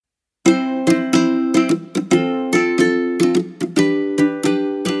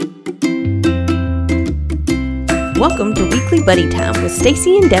Welcome to Weekly Buddy Time with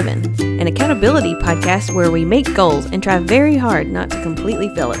Stacy and Devin, an accountability podcast where we make goals and try very hard not to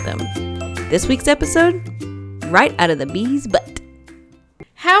completely fail at them. This week's episode, right out of the bee's butt.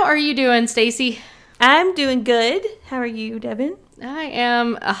 How are you doing, Stacy? I'm doing good. How are you, Devin? I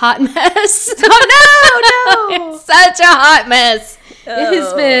am a hot mess. Oh, no! It's such a hot mess. It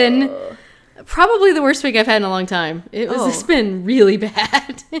has been probably the worst week I've had in a long time. It's been really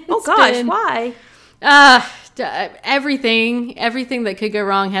bad. Why? Everything that could go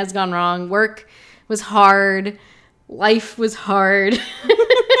wrong has gone wrong. Work was hard. Life was hard.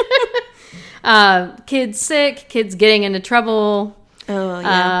 Kids sick. Kids getting into trouble. Oh,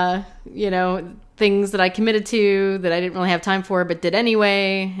 yeah. Things that I committed to that I didn't really have time for, but did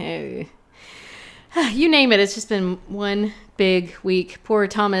anyway. You name it. It's just been one big week. Poor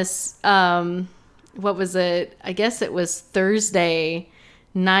Thomas. What was it? I guess it was Thursday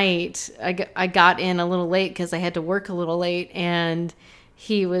night. I got in a little late because I had to work a little late, and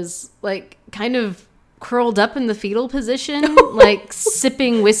he was like kind of curled up in the fetal position, like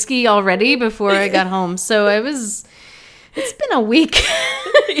sipping whiskey already before I got home. So it's been a week.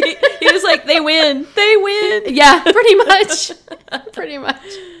 He was like, they win. Yeah, pretty much.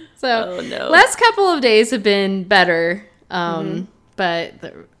 So oh, no. Last couple of days have been better. But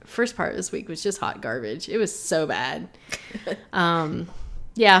the first part of this week was just hot garbage. It was so bad.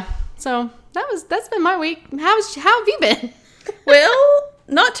 Yeah. So that's been my week. How have you been? Well,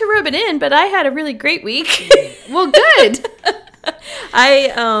 not to rub it in, but I had a really great week. Well, good.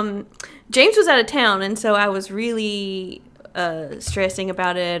 James was out of town, and so I was really stressing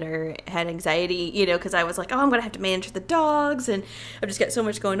about it or had anxiety, because I was like, I'm going to have to manage the dogs, and I've just got so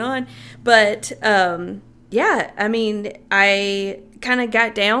much going on. But, yeah, I mean, I kind of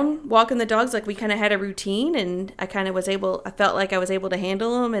got down walking the dogs. Like, we kind of had a routine, and I felt like I was able to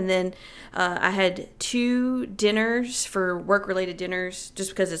handle them. And then I had 2 dinners for work-related dinners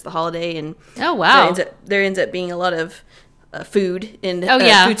just because it's the holiday. And oh, wow. There ends up being a lot of food in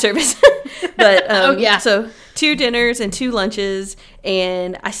food service. But so 2 dinners and 2 lunches,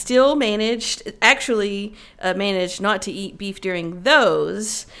 and I still managed not to eat beef during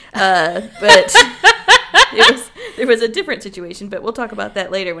those, but there was a different situation, but we'll talk about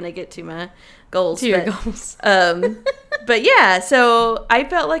that later when I get to my goals. Your goals. But yeah, so I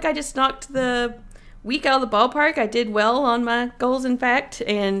felt like I just knocked the week out of the ballpark. I did well on my goals, in fact,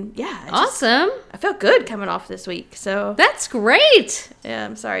 and yeah. Awesome. I felt good coming off this week, so. That's great. Yeah,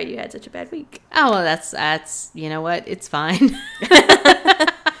 I'm sorry you had such a bad week. Oh, well, that's you know what? It's fine.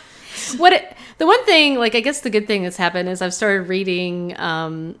 The one thing, I guess the good thing that's happened is I've started reading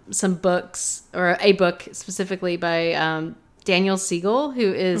some books, or a book specifically by Daniel Siegel,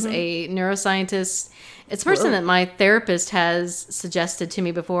 who is a neuroscientist. It's a person that my therapist has suggested to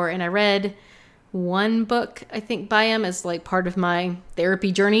me before, and I read one book, I think, by him as part of my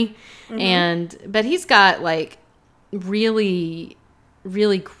therapy journey. But he's got really,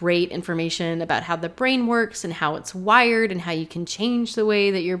 really great information about how the brain works and how it's wired and how you can change the way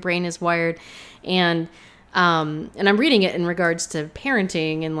that your brain is wired. And I'm reading it in regards to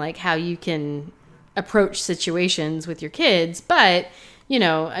parenting and how you can approach situations with your kids. But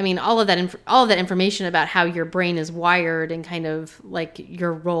all of that information about how your brain is wired and kind of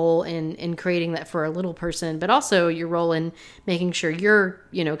your role in creating that for a little person, but also your role in making sure you're,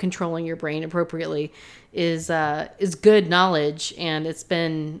 controlling your brain appropriately is good knowledge. And it's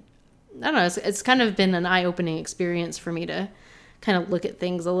been, I don't know, it's kind of been an eye-opening experience for me to kind of look at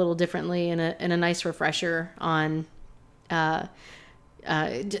things a little differently and a nice refresher on, because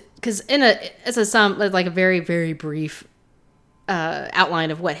it's a very, very brief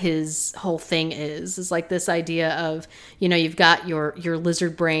outline of what his whole thing is this idea of, you've got your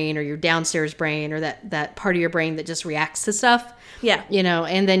lizard brain or your downstairs brain or that part of your brain that just reacts to stuff. Yeah.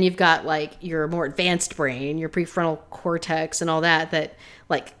 And then you've got your more advanced brain, your prefrontal cortex and all that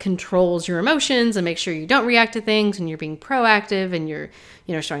controls your emotions and makes sure you don't react to things and you're being proactive and you're,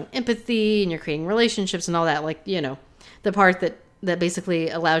 showing empathy and you're creating relationships and all that, the part that basically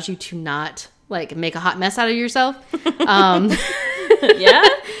allows you to not make a hot mess out of yourself. Yeah.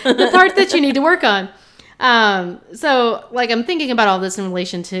 The part that you need to work on. So I'm thinking about all this in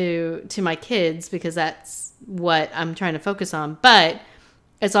relation to my kids because that's what I'm trying to focus on. But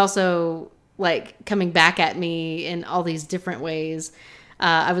it's also coming back at me in all these different ways.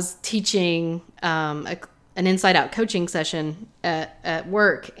 I was teaching an Inside Out coaching session at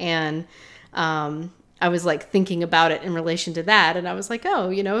work, and I was thinking about it in relation to that. And I was like,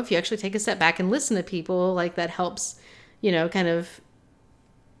 if you actually take a step back and listen to people, that helps, kind of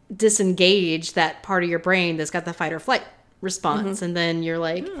disengage that part of your brain that's got the fight or flight response, and then you're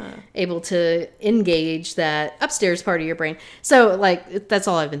like able to engage that upstairs part of your brain. So like that's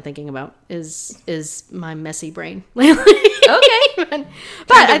all I've been thinking about is my messy brain lately. Okay.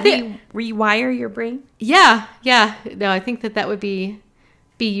 but I think rewire your brain. yeah. No, I think that would be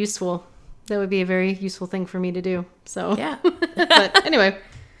useful. That would be a very useful thing for me to do. So Yeah. but anyway,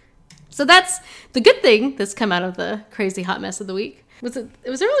 so that's the good thing that's come out of the crazy hot mess of the week. It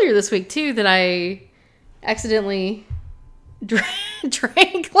was earlier this week too that I accidentally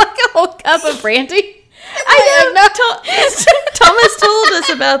drank like a whole cup of brandy. I know. Thomas told us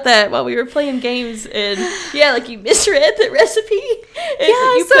about that while we were playing games, and yeah, like you misread the recipe. And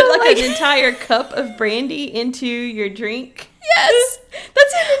you so put like an entire cup of brandy into your drink. Yes,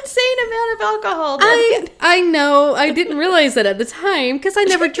 that's an insane amount of alcohol. I know. I didn't realize that at the time because I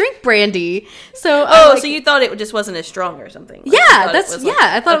never drink brandy. So so you thought it just wasn't as strong or something? Like, yeah,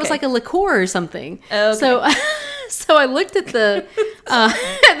 I thought it was like a liqueur or something. Okay. So I looked at the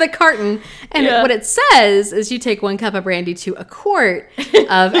the carton, and what it says is you take 1 cup of brandy to a quart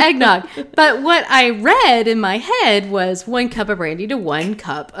of eggnog. But what I read in my head was 1 cup of brandy to 1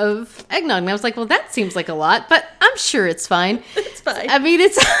 cup of eggnog. And I was like, well, that seems like a lot, but I'm sure it's fine. It's fine. I mean,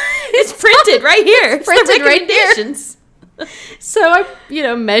 it's printed right here. It's printed right here. Recommendations. So I,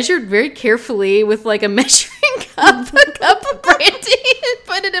 measured very carefully with like a measuring cup, a cup of brandy, and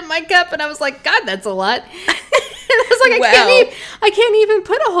put it in my cup. And I was like, God, that's a lot. And I was like, I can't even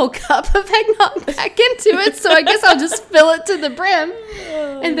put a whole cup of eggnog back into it. So I guess I'll just fill it to the brim.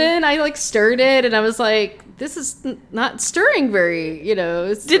 And then I like stirred it, and I was like, this is not stirring very,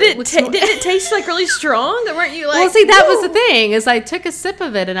 Did it taste like really strong? Or weren't you like? Well, see, that was the thing. Is I took a sip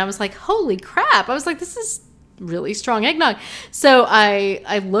of it, and I was like, holy crap! I was like, this is really strong eggnog. So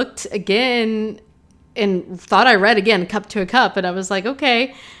I looked again and thought I read again, cup to a cup, and I was like,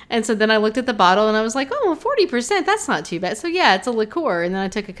 okay. And so then I looked at the bottle, and I was like, oh, 40%, that's not too bad. So yeah, it's a liqueur. And then I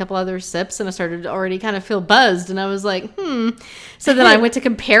took a couple other sips, and I started to already kind of feel buzzed, and I was like, So then I went to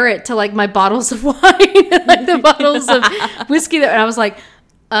compare it to like my bottles of wine, like the bottles of whiskey, and I was like,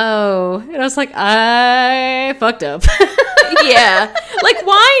 oh. And I was like, I fucked up. Yeah. Like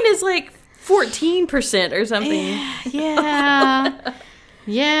wine is like 14% or something.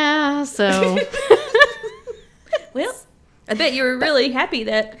 Yeah. So well, I bet you were really happy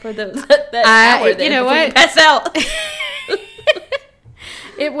that for that hour then, you know what? You pass out.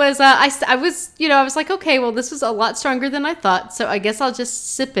 It was I was like, okay, well, this was a lot stronger than I thought, so I guess I'll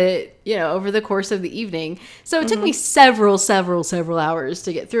just sip it, over the course of the evening. So it took me several hours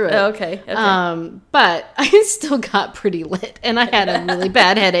to get through it. Okay. But I still got pretty lit, and I had a really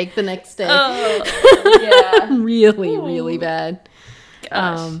bad headache the next day. Oh, yeah. Really bad.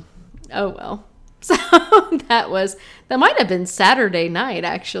 Gosh. Oh well. So that might have been Saturday night,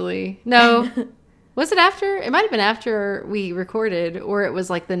 actually. No. Was it after? It might have been after we recorded, or it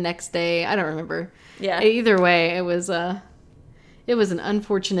was like the next day. I don't remember. Yeah. Either way, it was an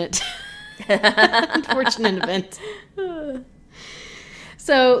unfortunate event.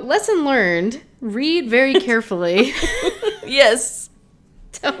 So, lesson learned: read very carefully. Yes.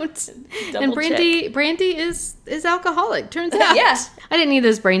 Don't. Double and brandy is alcoholic. Turns out. Yeah. I didn't need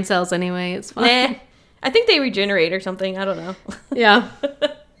those brain cells anyway. It's fine. Nah. I think they regenerate or something. I don't know. Yeah.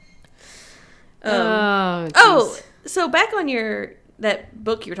 So back on that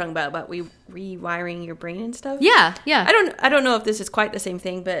book you were talking about rewiring your brain and stuff. Yeah. I don't know if this is quite the same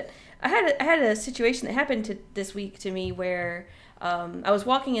thing, but I had a situation that happened this week to me where I was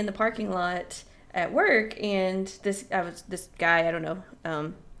walking in the parking lot at work, and this guy, I don't know,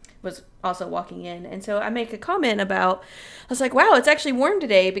 was also walking in, and so I make a comment about, I was like, wow, it's actually warm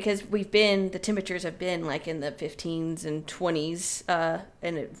today, because the temperatures have been like in the 15s and 20s,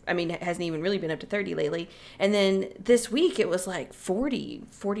 and it hasn't even really been up to 30 lately, and then this week it was like 40,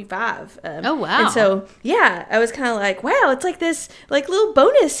 45. Oh, wow. And so, yeah, I was kind of like, wow, it's like this like little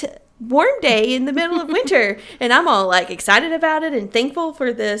bonus warm day in the middle of winter, and I'm all like excited about it and thankful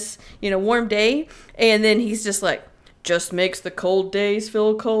for this, warm day, and then he's just like, just makes the cold days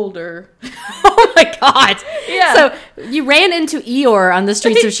feel colder. Oh my God. Yeah. So you ran into Eeyore on the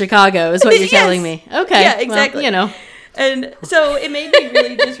streets of Chicago is what you're telling me. Okay. Yeah, exactly. Well, And so it made me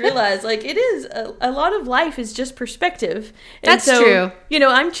really just realize, like, it is a lot of life is just perspective. And that's true.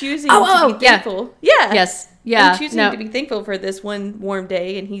 I'm choosing to be thankful. Yeah. Yes. Yeah. I'm choosing to be thankful for this one warm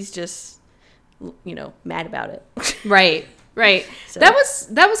day, and he's just, mad about it. Right. So. That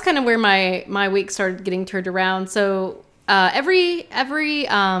was kind of where my week started getting turned around. So every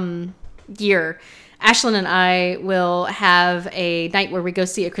year, Ashlyn and I will have a night where we go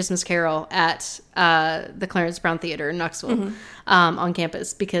see A Christmas Carol at the Clarence Brown Theater in Knoxville, on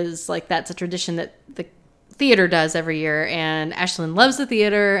campus, because like that's a tradition that theater does every year, and Ashlyn loves the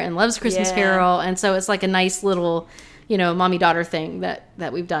theater and loves Christmas Carol, and so it's like a nice little, mommy daughter thing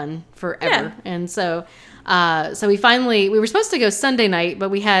that we've done forever. And so we were supposed to go Sunday night, but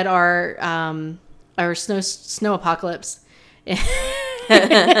we had our snow apocalypse in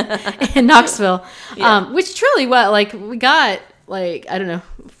Knoxville, which truly we got I don't know,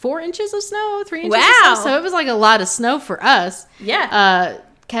 4 inches of snow, 3 inches of snow. So it was like a lot of snow for us.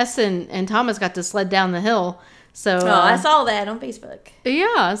 Kess and Thomas got to sled down the hill. So I saw that on Facebook.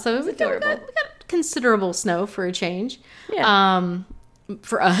 Yeah, so we got considerable snow for a change.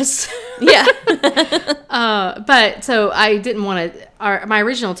 For us. But so I didn't want to, my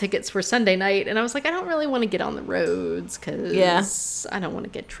original tickets were Sunday night, and I was like, I don't really want to get on the roads because I don't want to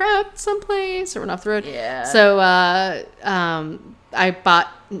get trapped someplace or run off the road. So I bought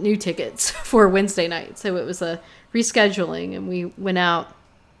new tickets for Wednesday night. So it was a rescheduling, and we went out.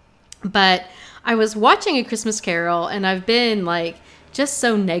 But I was watching A Christmas Carol, and I've been just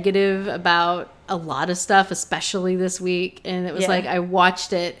so negative about a lot of stuff, especially this week. And it was I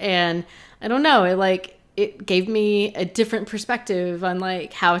watched it, and I don't know, it gave me a different perspective on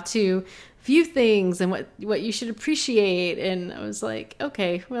how to view things and what you should appreciate. And I was like,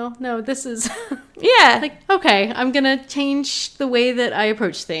 okay, well, no, this is okay, I'm gonna change the way that I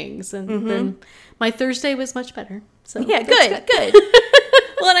approach things. And then my Thursday was much better. So good.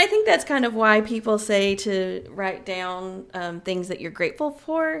 Well, and I think that's kind of why people say to write down things that you're grateful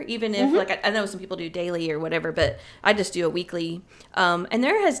for, even if, I know some people do daily or whatever, but I just do a weekly. And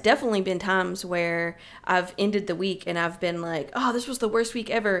there has definitely been times where I've ended the week and I've been like, oh, this was the worst week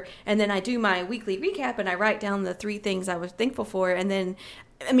ever. And then I do my weekly recap and I write down the 3 things I was thankful for. And then,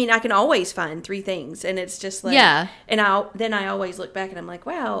 I can always find 3 things, and it's just and I always look back and I'm like,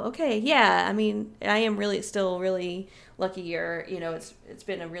 wow, okay, I am really still really lucky, or it's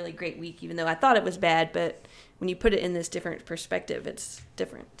been a really great week, even though I thought it was bad. But when you put it in this different perspective, it's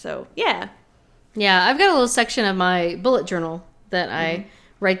different. So I've got a little section of my bullet journal that I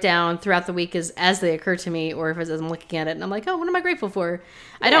write down throughout the week as they occur to me, or if as I'm looking at it and I'm like, oh, what am I grateful for?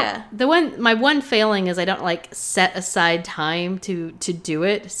 My one failing is I don't set aside time to do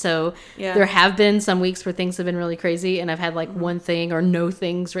it. So there have been some weeks where things have been really crazy, and I've had one thing or no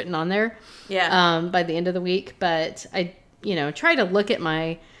things written on there by the end of the week. But I try to look at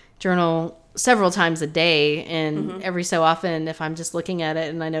my journal several times a day, and every so often, if I'm just looking at it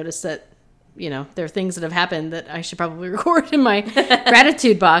and I notice that there are things that have happened that I should probably record in my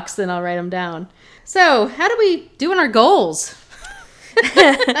gratitude box, then I'll write them down. So how do we do on our goals?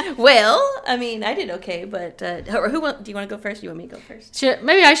 Well, I did okay, but do you want to go first? Do you want me to go first?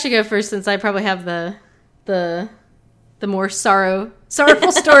 Maybe I should go first, since I probably have the more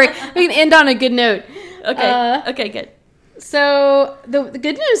sorrowful story. We can end on a good note. Okay, good. So the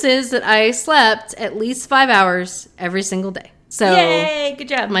good news is that I slept at least 5 hours every single day. So yay, good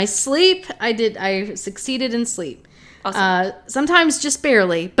job. My sleep, I succeeded in sleep. Awesome. Sometimes just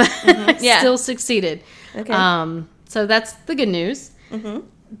barely, but I still succeeded. Okay. So that's the good news.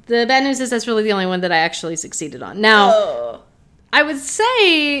 The bad news is that's really the only one that I actually succeeded on. Now, I would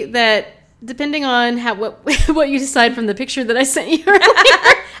say that depending on what you decide from the picture that I sent you earlier,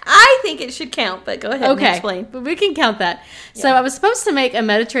 I think it should count, but go ahead and explain. But we can count that. Yeah. So I was supposed to make a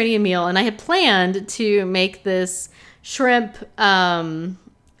Mediterranean meal, and I had planned to make this shrimp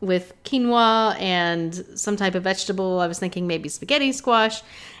with quinoa and some type of vegetable. I was thinking maybe spaghetti squash,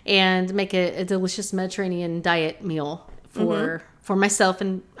 and make a delicious Mediterranean diet meal for myself,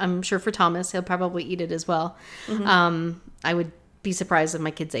 and I'm sure for Thomas. He'll probably eat it as well. I would be surprised if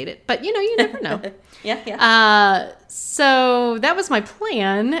my kids ate it, but you never know. So that was my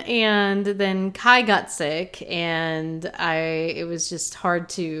plan, and then Kai got sick, and it was just hard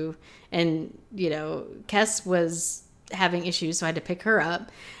to, and Kess was having issues, so I had to pick her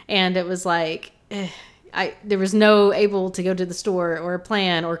up, and it was there was no able to go to the store or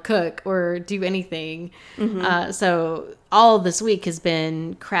plan or cook or do anything. So all this week has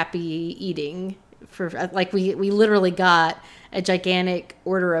been crappy eating. For we literally got a gigantic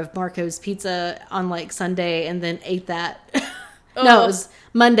order of Marco's pizza on Sunday, and then ate that. No, it was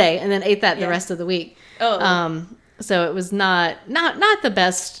Monday, and then ate that the rest of the week. So it was not the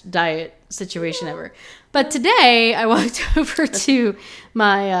best diet situation ever. But today I walked over to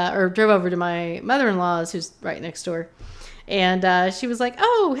drove over to my mother-in-law's, who's right next door. And she was like,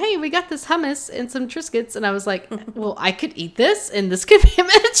 oh, hey, we got this hummus and some Triscuits. And I was like, well, I could eat this, and this could be a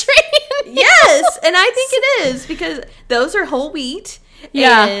Mediterranean. Yes, and I think it is, because those are whole wheat.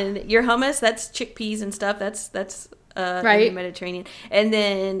 Yeah. And your hummus, that's chickpeas and stuff. That's right. Mediterranean. And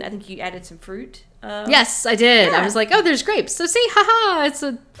then I think you added some fruit. Yes, I did. Yeah. I was like, oh, there's grapes. So see, haha, it's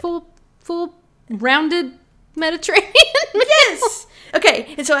a full rounded Mediterranean meal. Yes.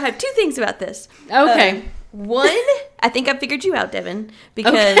 Okay, and so I have two things about this. Okay. One, I think I figured you out, Devin,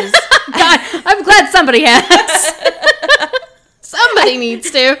 because God, I'm glad somebody has. Somebody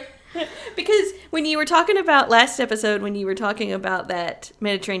needs to. Because when you were talking about last episode, when you were talking about that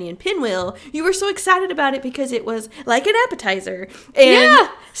Mediterranean pinwheel, you were so excited about it because it was like an appetizer. And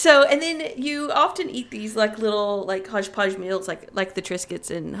so, and then you often eat these like little like hodgepodge meals, like the Triscuits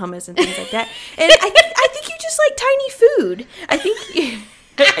and hummus and things like that. And I think you just like tiny food. I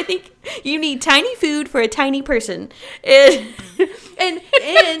think you need tiny food for a tiny person. And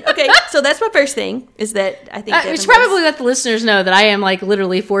okay, so that's my first thing is that I think we should probably let the listeners know that I am like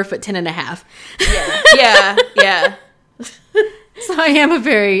literally 4'10.5". Yeah. So I am a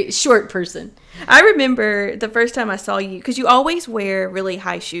very short person. I remember the first time I saw you, because you always wear really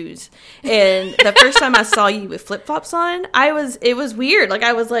high shoes, and the first time I saw you with flip flops on, it was weird. Like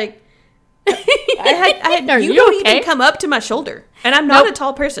I was like, I had you don't even come up to my shoulder, and I'm not a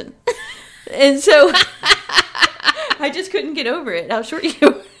tall person, and so I just couldn't get over it how short you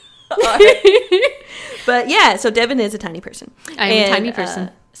are. But yeah, so Devin is a tiny person. I am a tiny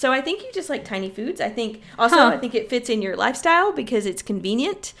person. So I think you just like tiny foods. I think I think it fits in your lifestyle because it's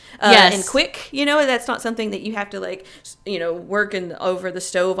convenient and quick. You know, that's not something that you have to like, you know, work over the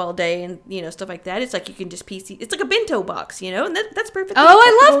stove all day and, you know, stuff like that. It's like you can just it's like a bento box, you know, and that's perfect. Oh,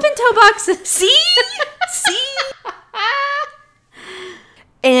 I love bento boxes. See?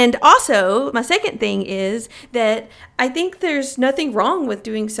 And also, my second thing is that I think there's nothing wrong with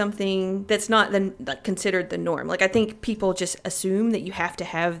doing something that's not considered the norm. Like, I think people just assume that you have to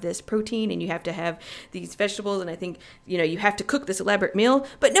have this protein and you have to have these vegetables, and I think, you know, you have to cook this elaborate meal.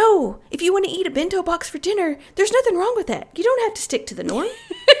 But no, if you want to eat a bento box for dinner, there's nothing wrong with that. You don't have to stick to the norm.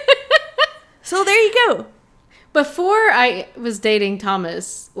 So there you go. Before I was dating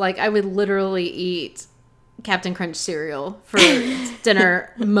Thomas, like, I would literally eat Captain Crunch cereal for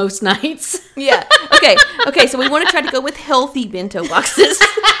dinner most nights. Yeah. Okay. So we want to try to go with healthy bento boxes.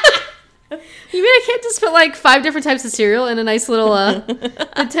 You mean I can't just put like 5 different types of cereal in a nice little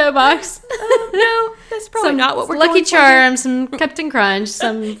bento box? No, that's probably not what we're Lucky going Charms, some Captain Crunch,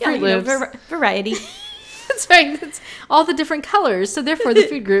 some Fruit Loops. Variety. That's right. It's all the different colors, so therefore the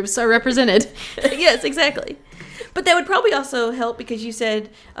food groups are represented. Yes, exactly. But that would probably also help because you said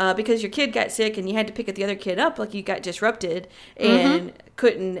because your kid got sick and you had to pick the other kid up, like you got disrupted and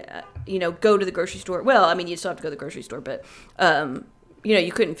couldn't, go to the grocery store. Well, I mean, you still have to go to the grocery store, but,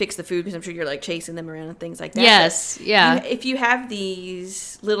 you couldn't fix the food because I'm sure you're like chasing them around and things like that. Yes, yeah. If you have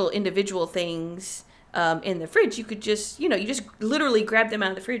these little individual things in the fridge, you could just, you just literally grab them out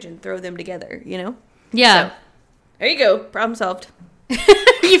of the fridge and throw them together, Yeah. So, there you go. Problem solved.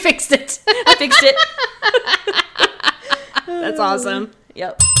 You fixed it. I fixed it. That's awesome.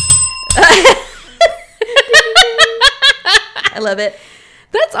 Yep. I love it.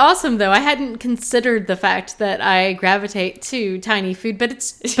 That's awesome, though. I hadn't considered the fact that I gravitate to tiny food, but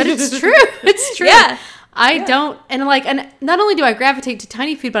it's true. It's true. Yeah. I don't, and not only do I gravitate to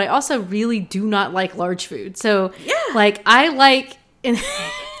tiny food, but I also really do not like large food. So, I like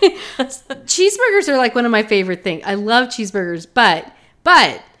cheeseburgers are like one of my favorite things. I love cheeseburgers, but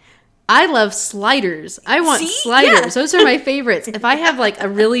I love sliders. I want sliders. Yeah. Those are my favorites. If I have like a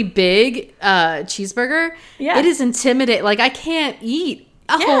really big cheeseburger, it is intimidating. Like I can't eat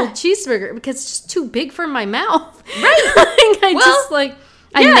a whole cheeseburger because it's just too big for my mouth. Right.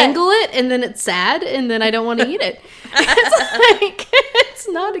 I mangle it and then it's sad and then I don't want to eat it. It's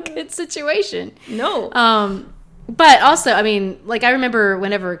not a good situation. No. But also, I mean, like I remember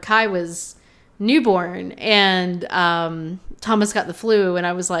whenever Kai was newborn and Thomas got the flu and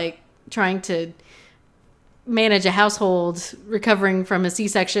I was like trying to manage a household recovering from a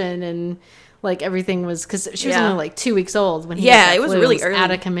C-section and like everything was because she was only like 2 weeks old when he got the flu. It was really early.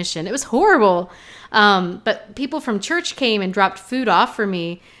 Out of commission. It was horrible. But people from church came and dropped food off for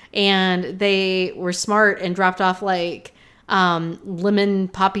me and they were smart and dropped off like lemon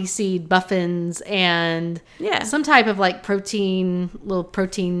poppy seed muffins and some type of like little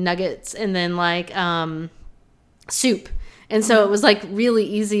protein nuggets and then like soup. And so it was like really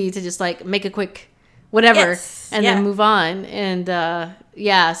easy to just like make a quick whatever and then move on. And so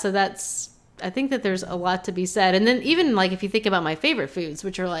I think that there's a lot to be said. And then even like if you think about my favorite foods,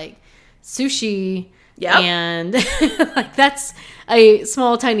 which are like sushi and like that's a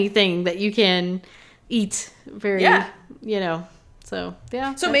small tiny thing that you can eat very so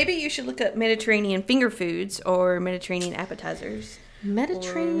maybe you should look up Mediterranean finger foods or Mediterranean appetizers,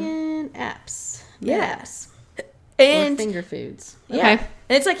 Mediterranean apps and or finger foods. Okay. And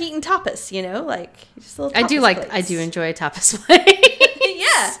it's like eating tapas, like just a little tapas I do enjoy tapas plate.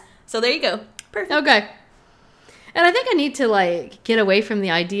 Yeah. So there you go. Perfect. Okay. And I think I need to like get away from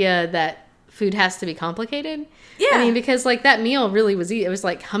the idea that food has to be complicated. Yeah. I mean, because like that meal really was easy. It was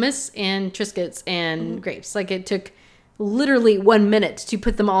like hummus and Triscuits and grapes. Like it took literally 1 minute to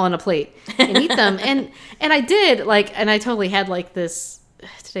put them all on a plate and eat them. And I did like, and I totally had like this,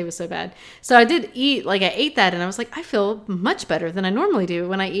 today was so bad. So I did eat, like I ate that and I was like, I feel much better than I normally do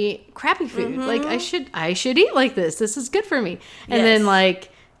when I eat crappy food. Like I should eat like this. This is good for me. And then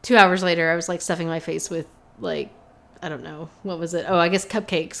like 2 hours later, I was like stuffing my face with like, I don't know, what was it? Oh, I guess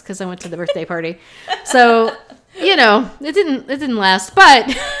cupcakes because I went to the birthday party. So, you know, it didn't last, but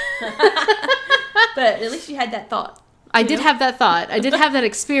but at least you had that thought. I did have that thought. I did have that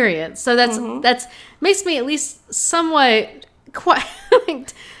experience. So that's makes me at least somewhat quite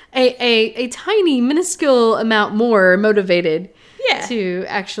like a tiny minuscule amount more motivated to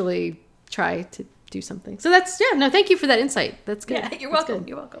actually try to do something. So that's thank you for that insight. That's good. Yeah, you're welcome.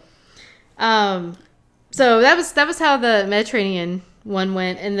 You're welcome. So that was how the Mediterranean one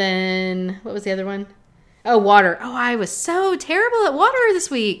went, and then what was the other one? Oh, water. Oh, I was so terrible at water this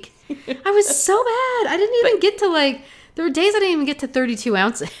week. I was so bad. I didn't even get to like. There were days I didn't even get to 32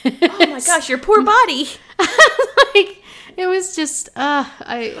 ounces. Oh my gosh, your poor body. Like it was just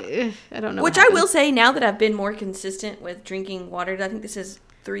I don't know. Which I will say, now that I've been more consistent with drinking water, I think this is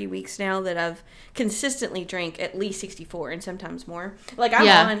 3 weeks now that I've consistently drank at least 64 and sometimes more. Like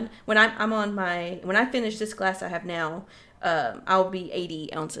when I finish this glass I have now, I'll be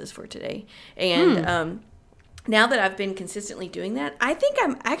 80 ounces for today. And now that I've been consistently doing that, I think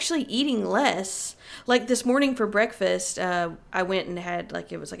I'm actually eating less. Like this morning for breakfast, I went and had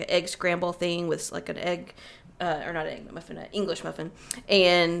it was like an egg scramble thing with like an egg, or not an egg muffin, an English muffin,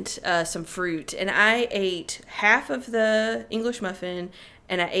 and some fruit. And I ate half of the English muffin,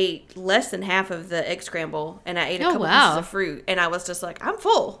 and I ate less than half of the egg scramble, and I ate a couple pieces of fruit, and I was just like, I'm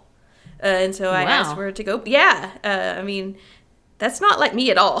full. And so I asked for it to go. Yeah, I mean, that's not like me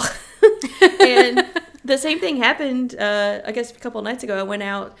at all. And the same thing happened, I guess a couple of nights ago. I went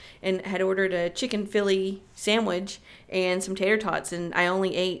out and had ordered a chicken Philly sandwich and some tater tots, and I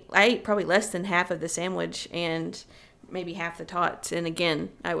ate probably less than half of the sandwich and maybe half the tots, and again,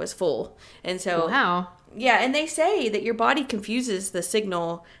 I was full. And so, yeah, and they say that your body confuses the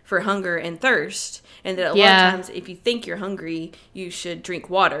signal for hunger and thirst, and that a lot of times if you think you're hungry, you should drink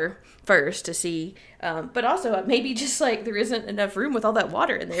water first to see, but also maybe just like there isn't enough room with all that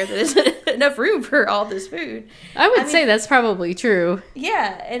water in there, there isn't enough room for all this food. I would say that's probably true.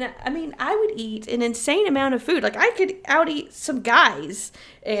 Yeah, and I mean, I would eat an insane amount of food. Like I could out-eat some guys,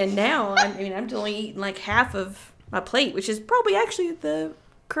 and now I'm only eating like half of my plate, which is probably actually the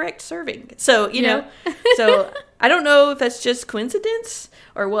correct serving. So, you know, so I don't know if that's just coincidence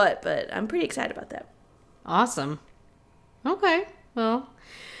or what, but I'm pretty excited about that. Awesome. Okay. Well,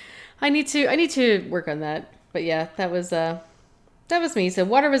 I need to work on that. But yeah, that was me. So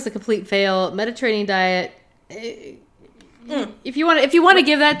water was a complete fail. Mediterranean diet. If you want to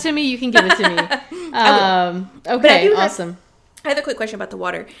give that to me, you can give it to me. Okay, awesome. I have a quick question about the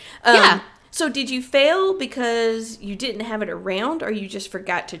water. So did you fail because you didn't have it around, or you just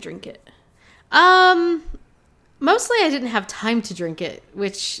forgot to drink it? Mostly I didn't have time to drink it,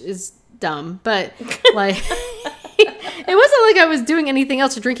 which is dumb, but like it wasn't like I was doing anything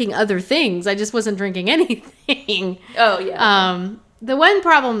else or drinking other things. I just wasn't drinking anything. Oh yeah.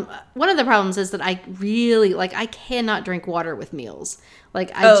 One of the problems is that I really I cannot drink water with meals.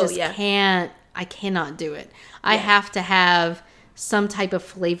 Like I cannot do it. I have to have some type of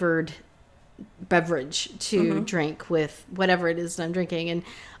flavored beverage to drink with whatever it is that I'm drinking.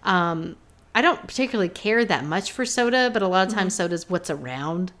 And I don't particularly care that much for soda, but a lot of times soda's what's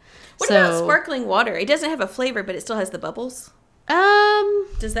around. What about sparkling water? It doesn't have a flavor, but it still has the bubbles.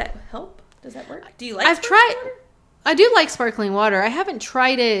 Does that help? Does that work? Do you like water? I do like sparkling water. I haven't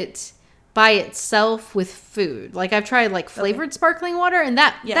tried it by itself with food. Like I've tried flavored sparkling water, and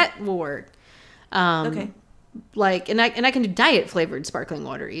that will work. Okay. And I can do diet flavored sparkling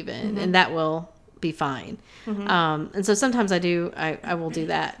water even, and that will be fine. And so sometimes I will do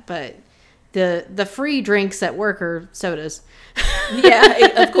that, but the free drinks at work are sodas.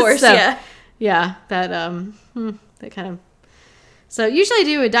 Yeah, of course. So, yeah, that kind of. So usually I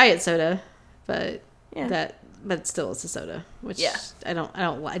do a diet soda, but but still it's a soda, which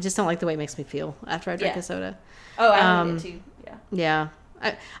I just don't like the way it makes me feel after I drink a soda. Oh, I like it too. Yeah.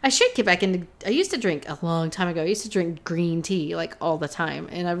 I should get back into. I used to drink a long time ago. I used to drink green tea all the time,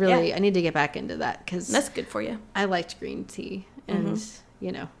 and I need to get back into that because that's good for you. I liked green tea, and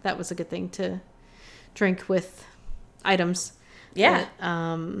that was a good thing to drink with items. Yeah. But,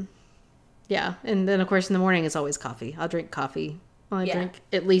 and then of course in the morning it's always coffee. I'll drink coffee. I drink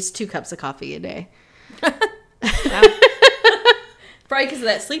at least 2 cups of coffee a day. Wow. Probably because of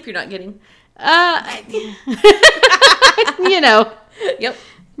that sleep you're not getting. Yep.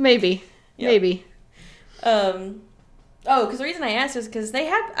 Maybe. Because the reason I asked is because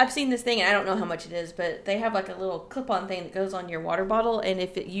I've seen this thing, and I don't know how much it is, but they have like a little clip-on thing that goes on your water bottle, and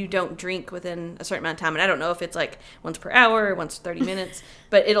if you don't drink within a certain amount of time, and I don't know if it's like once per hour or once 30 minutes,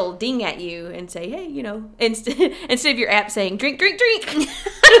 but it'll ding at you and say, hey, instead of your app saying, drink,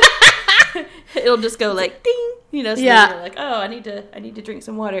 it'll just go like, ding, so then you're like, oh, I need to drink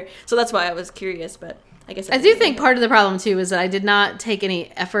some water. So that's why I was curious, but I guess I do think part of the problem, too, is that I did not take any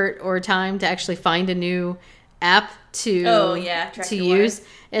effort or time to actually find a new app to use,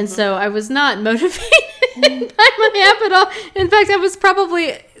 and so I was not motivated by my app at all. In fact, I was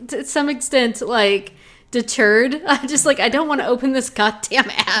probably to some extent like deterred. I just I don't want to open this goddamn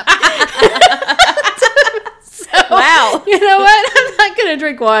app. So, wow, you know what? I'm not gonna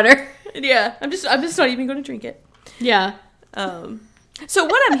drink water. Yeah, I'm just not even gonna drink it. Yeah. So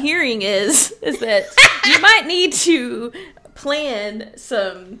what I'm hearing is that you might need to plan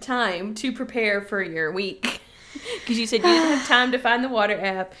some time to prepare for your week. Because you said you didn't have time to find the water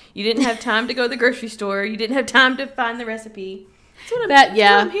app. You didn't have time to go to the grocery store. You didn't have time to find the recipe. That's what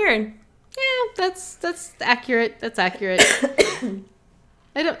I'm hearing. Yeah, that's accurate. That's accurate.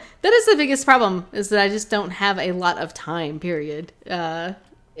 That is the biggest problem, is that I just don't have a lot of time, period,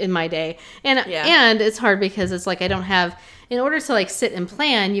 in my day. And it's hard because it's I don't have, in order to sit and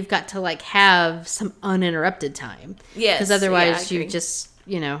plan, you've got to have some uninterrupted time. Yes. Because otherwise you just,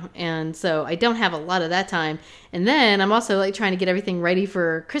 and so I don't have a lot of that time. And then I'm also trying to get everything ready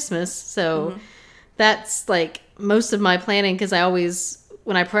for Christmas. So that's most of my planning, because I always,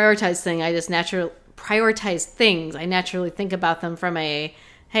 when I prioritize things, I just I naturally think about them from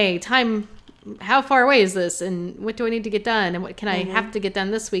hey, time, how far away is this? And what do I need to get done? And what can I have to get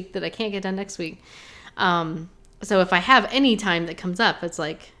done this week that I can't get done next week? So if I have any time that comes up, it's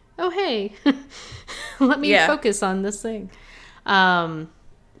oh, hey, let me focus on this thing. So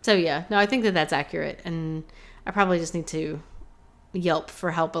yeah, no, I think that's accurate, and I probably just need to Yelp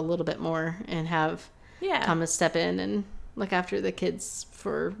for help a little bit more and have Thomas step in and look after the kids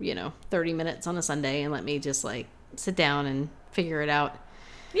for 30 minutes on a Sunday and let me just sit down and figure it out.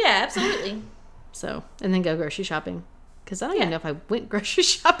 Yeah, absolutely. So, and then go grocery shopping, because I don't even know if I went grocery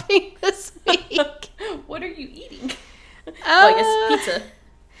shopping this week. What are you eating? I guess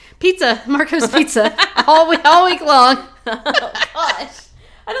pizza, Marco's Pizza, all week long. Oh gosh,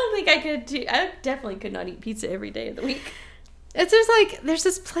 I don't think I could I definitely could not eat pizza every day of the week. It's just there's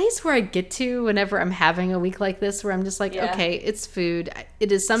this place where I get to whenever I'm having a week like this, where I'm just okay, it's food.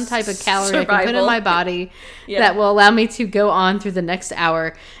 It is some type of calorie I can put in my body that will allow me to go on through the next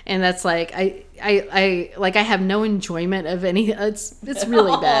hour, and that's I have no enjoyment of any. It's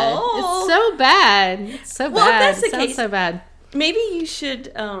really bad. It's so bad. It's so bad. If that's the case, so bad. Maybe you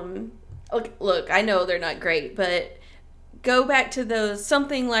should look. I know they're not great, but go back to those,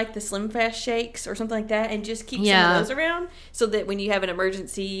 something like the Slim Fast shakes or something like that, and just keep some of those around, so that when you have an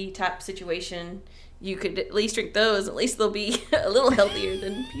emergency type situation, you could at least drink those. At least they'll be a little healthier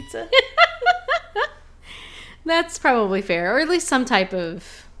than pizza. That's probably fair, or at least some type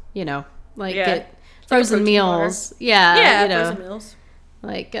of, get frozen meals. Water. Yeah, frozen meals.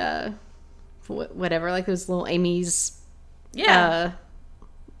 Whatever, those little Amy's. Yeah.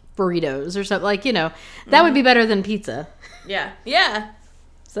 Burritos or something, that would be better than pizza. Yeah.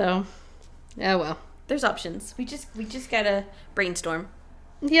 So, yeah, well, there's options. We just gotta brainstorm.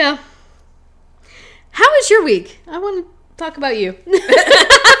 Yeah. How was your week? I want to talk about you.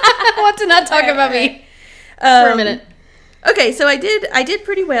 I want to not talk about me for a minute. Okay, so I did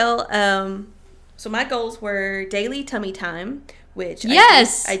pretty well. So my goals were daily tummy time, which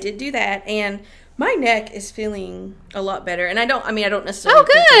I did do that, and my neck is feeling a lot better, and I don't necessarily. Oh,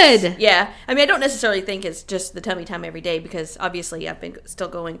 good. I don't necessarily think it's just the tummy time every day, because obviously I've been still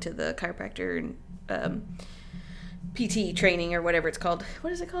going to the chiropractor and PT training or whatever it's called.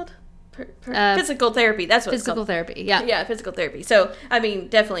 What is it called? Physical therapy. That's what it's called. Physical therapy. Yeah. Yeah, physical therapy. So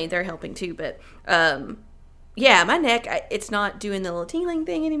definitely they're helping too, but my neck, it's not doing the little tingling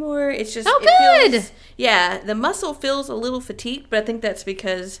thing anymore. It's just good. The muscle feels a little fatigued, but I think that's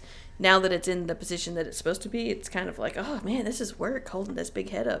because now that it's in the position that it's supposed to be, it's kind of oh man, this is work holding this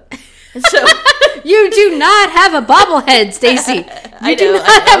big head up. And so you do not have a bobblehead, Stacy. You do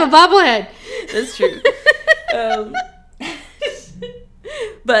not have a bobblehead. That's true.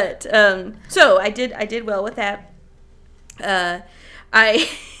 But so I did well with that.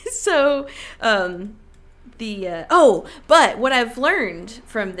 But what I've learned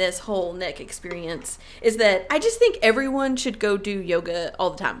from this whole neck experience is that I just think everyone should go do yoga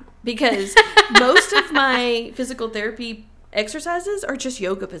all the time, because most of my physical therapy exercises are just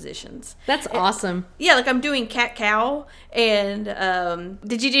yoga positions. That's awesome. Yeah, like I'm doing cat-cow and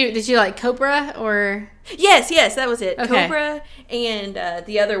did you like Cobra or? Yes, that was it. Okay. Cobra and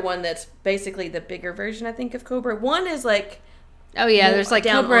the other one that's basically the bigger version, I think, of Cobra. One is like, oh yeah, there's like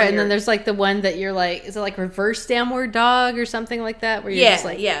down Cobra, on and your- then there's like the one that you're like, is it like reverse downward dog or something like that, where you're just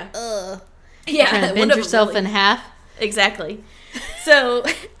like, ugh, yeah, trying to one bend of them yourself really- in half. Exactly. So,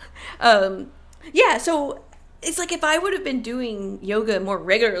 so it's like if I would have been doing yoga more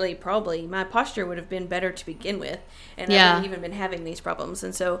regularly, probably my posture would have been better to begin with, and I wouldn't even been having these problems.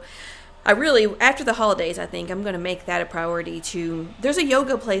 And so I really, after the holidays, I think I'm going to make that a priority there's a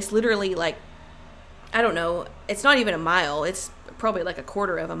yoga place literally like, I don't know, it's not even a mile. It's probably like a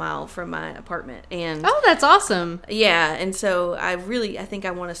quarter of a mile from my apartment. And Oh, that's awesome. yeah, and so I think I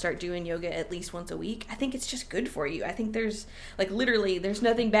want to start doing yoga at least once a week. I think it's just good for you. I think there's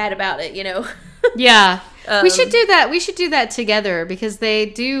nothing bad about it, you know? Yeah. We should do that. We should do that together, because they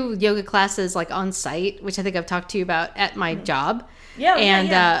do yoga classes like on site, which I think I've talked to you about at my job. Yeah.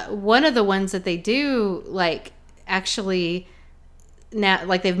 And one of the ones that they do, like, actually now,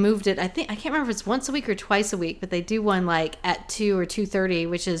 like, they've moved it, I can't remember if it's once a week or twice a week, but they do one like at 2 or 2:30,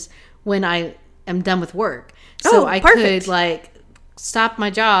 which is when I am done with work. So I perfect. could like stop my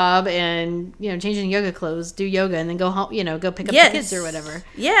job and, change into yoga clothes, do yoga, and then go home, go pick up the kids or whatever.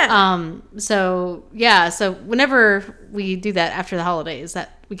 Yeah. So whenever we do that after the holidays,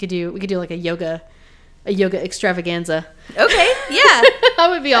 that we could do like a yoga extravaganza. Okay. Yeah. I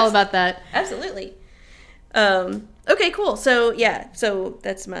would be all about that. Absolutely. Okay, cool. So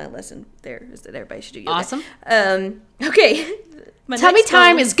that's my lesson there, is that everybody should do yoga. Awesome. Okay. My Tummy next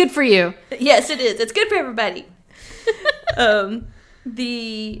time goal- is good for you. Yes, it is. It's good for everybody.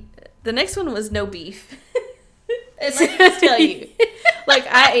 The next one was no beef. And let me just tell you, like,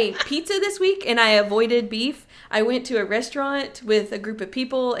 I ate pizza this week and I avoided beef. I went to a restaurant with a group of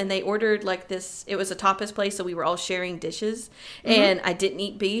people and they ordered like this. It was a tapas place, so we were all sharing dishes. And I didn't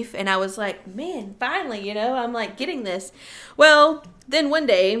eat beef, and I was like, man, finally, I'm like getting this. Well, then one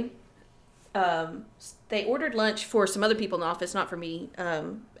day, they ordered lunch for some other people in the office, not for me.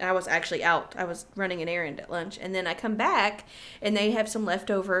 I was actually out. I was running an errand at lunch. And then I come back, and they have some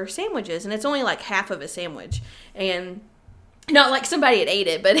leftover sandwiches. And it's only like half of a sandwich. And not like somebody had ate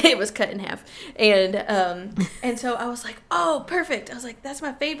it, but it was cut in half. And so I was like, oh, perfect. I was like, that's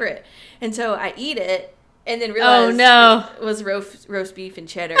my favorite. And so I eat it. And then realized it was roast beef and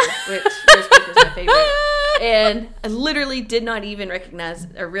cheddar, which roast beef is my favorite. And I literally did not even recognize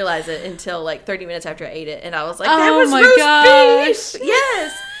or realize it until like 30 minutes after I ate it. And I was like, that was my roast gosh. beef.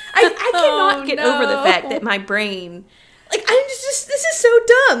 Yes. I cannot get over the fact that my brain, like, I'm just, this is so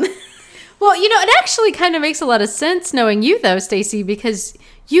dumb. Well, it actually kind of makes a lot of sense knowing you, though, Stacey, because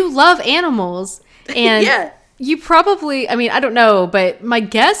you love animals. And Yeah. you probably, I mean, I don't know, but my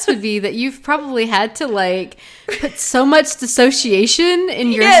guess would be that you've probably had to, like, put so much dissociation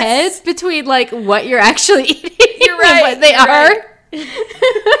in your Yes. head between, like, what you're actually eating You're and right, what they you're are. right.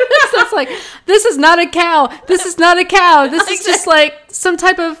 So it's like, this is not a cow. This is not a cow. This is just, like, some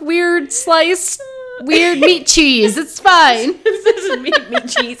type of weird sliced, weird meat cheese. It's fine. This isn't meat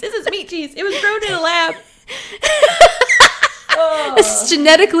cheese. This is meat cheese. It was grown in a lab. It's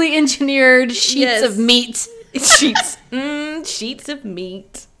genetically engineered sheets Yes. of meat. Sheets. Sheets of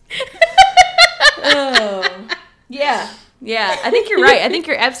meat. Oh. Yeah. Yeah. I think you're right. I think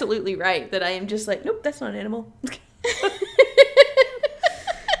you're absolutely right that I am just like, nope, that's not an animal.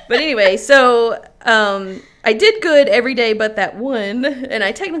 But anyway, so I did good every day but that one, and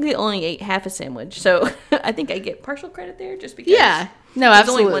I technically only ate half a sandwich. So I think I get partial credit there just because. Yeah. No, it was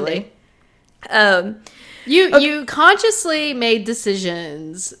only one absolutely. day. You consciously made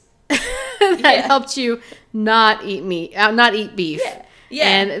decisions that helped you not eat meat, not eat beef. Yeah. Yeah.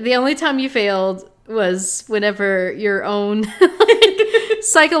 And the only time you failed was whenever your own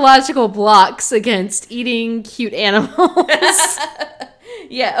psychological blocks against eating cute animals.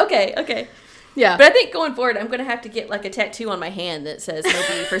 Yeah, okay. Yeah. But I think going forward, I'm going to have to get like a tattoo on my hand that says no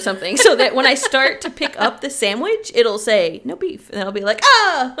beef or something, so that when I start to pick up the sandwich, it'll say no beef. And I'll be like,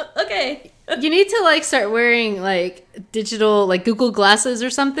 okay. You need to like start wearing like digital like Google glasses or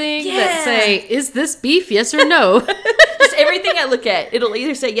something that say, is this beef? Yes or no? Just everything I look at, it'll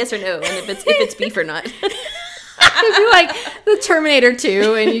either say yes or no, and if it's beef or not. It'd be like the Terminator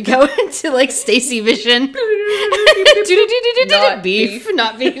 2 and you go into like Stacy Vision. Not beef,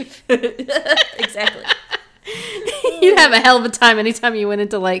 not beef. Exactly. You'd have a hell of a time anytime you went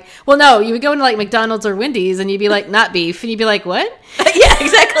into like, well, no, you would go into like McDonald's or Wendy's and you'd be like, not beef. And you'd be like, what? Yeah,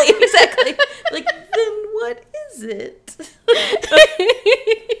 exactly. Like, then what is it?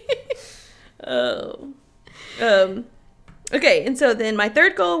 Oh. Okay, and so then my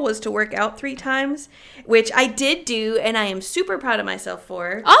third goal was to work out 3 times, which I did do, and I am super proud of myself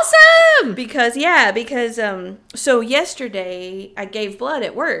for. Awesome! Because so yesterday I gave blood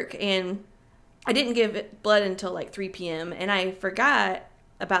at work, and I didn't give blood until like 3 p.m., and I forgot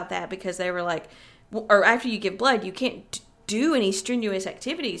about that because they were like, or after you give blood, you can't do any strenuous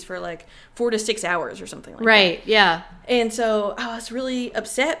activities for like 4 to 6 hours or something like that. Right, yeah. And so I was really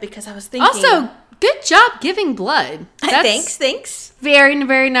upset because I was thinking... Also, good job giving blood. Thanks. Very,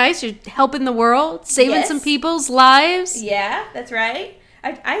 very nice. You're helping the world, saving some people's lives. Yeah, that's right.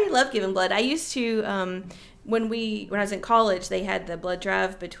 I love giving blood. I used to... When I was in college, they had the blood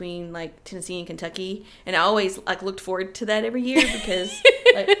drive between like Tennessee and Kentucky, and I always like looked forward to that every year because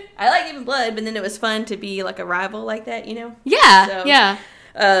like, I like giving blood, but then it was fun to be like a rival like that, you know? Yeah, so, yeah.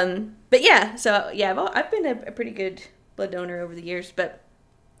 But yeah, so yeah, I've been a pretty good blood donor over the years. But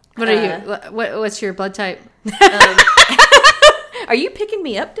what are you? What's your blood type? Are you picking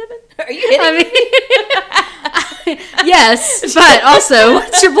me up, Devin? Are you hitting me? Yes, but also,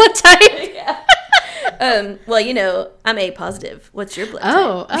 what's your blood type? Yeah. Well, you know, I'm A positive. What's your blood type?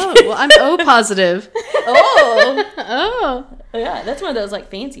 Well, I'm O positive. Oh, yeah. That's one of those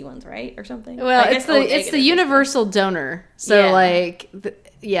like fancy ones, right, or something. Well, it's the universal donor. So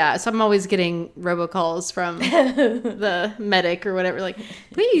so I'm always getting robocalls from the medic or whatever. Like,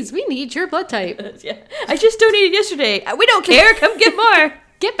 please, we need your blood type. Yeah, I just donated yesterday. We don't care. Come get more.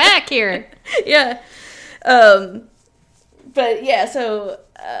 Get back here. Yeah. But yeah, so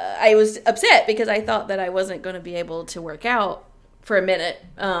I was upset because I thought that I wasn't going to be able to work out for a minute.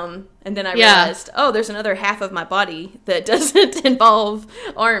 And then I realized, there's another half of my body that doesn't involve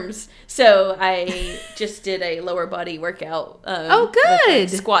arms. So I just did a lower body workout. Good. With, like,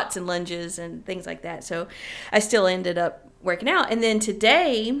 squats and lunges and things like that. So I still ended up working out. And then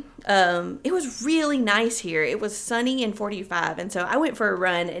today, it was really nice here. It was sunny and 45. And so I went for a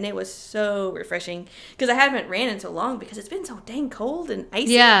run, and it was so refreshing because I haven't ran in so long because it's been so dang cold and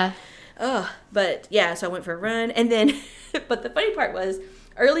icy. Yeah. But yeah, so I went for a run. And then, but the funny part was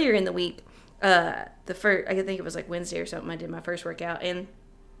earlier in the week, I think it was like Wednesday or something, I did my first workout, and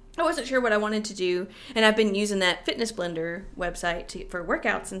I wasn't sure what I wanted to do. And I've been using that Fitness Blender website for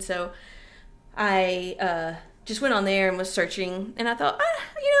workouts. And so I, just went on there and was searching, and I thought,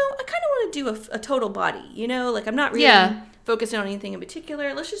 I kind of want to do a total body, like I'm not really focusing on anything in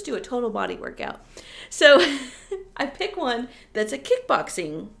particular. Let's just do a total body workout. So I pick one that's a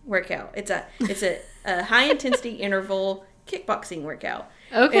kickboxing workout. It's a high intensity interval kickboxing workout.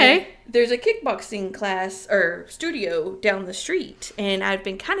 Okay. And there's a kickboxing class or studio down the street, and I've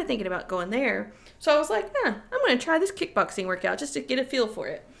been kind of thinking about going there. So I was like, I'm going to try this kickboxing workout just to get a feel for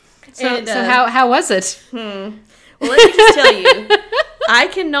it. So how was it? Well, let me just tell you, I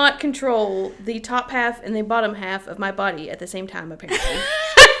cannot control the top half and the bottom half of my body at the same time, apparently.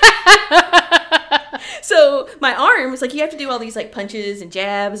 So my arms, like, you have to do all these like punches and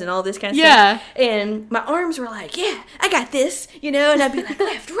jabs and all this kind of stuff. And my arms were like, yeah, I got this, and I'd be like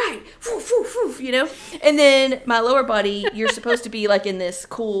left, right, woof, woof, woof, And then my lower body, you're supposed to be like in this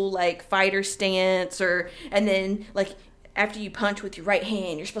cool like fighter stance, and then like after you punch with your right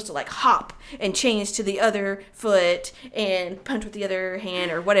hand, you're supposed to like hop and change to the other foot and punch with the other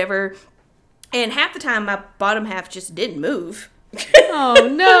hand or whatever. And half the time my bottom half just didn't move. Oh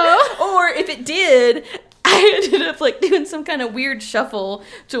no. Or if it did, I ended up like doing some kind of weird shuffle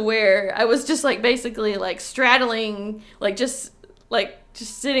to where I was just like basically like straddling, like just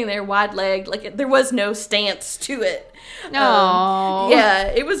sitting there wide-legged, like there was no stance to it. Yeah,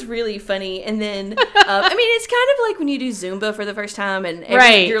 it was really funny. And then, it's kind of like when you do Zumba for the first time and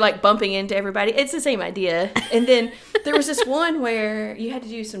you're like bumping into everybody. It's the same idea. And then there was this one where you had to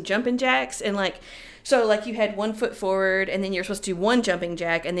do some jumping jacks and so like you had one foot forward and then you're supposed to do one jumping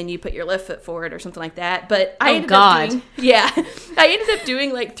jack and then you put your left foot forward or something like that. But I ended up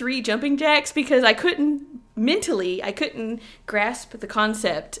doing like 3 jumping jacks because I couldn't grasp the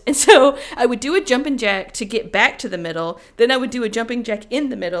concept. And so I would do a jumping jack to get back to the middle. Then I would do a jumping jack in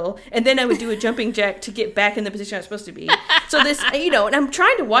the middle. And then I would do a jumping jack to get back in the position I was supposed to be. So this, and I'm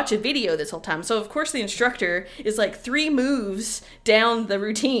trying to watch a video this whole time. So of course the instructor is like 3 moves down the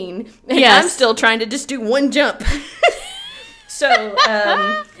routine. And I'm still trying to just do one jump. So,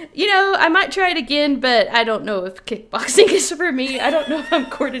 I might try it again, but I don't know if kickboxing is for me. I don't know if I'm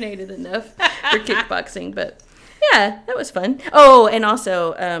coordinated enough for kickboxing, but Yeah, that was fun. Oh, and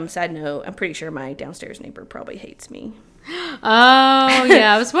also, side note, I'm pretty sure my downstairs neighbor probably hates me. Oh,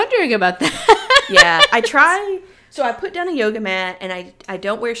 yeah. I was wondering about that. Yeah, I try. So I put down a yoga mat, and I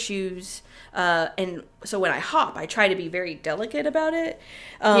don't wear shoes. And so when I hop, I try to be very delicate about it.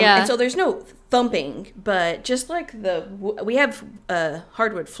 And so there's no thumping, but just like we have a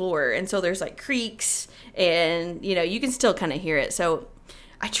hardwood floor, and so there's like creaks, and you can still kind of hear it. So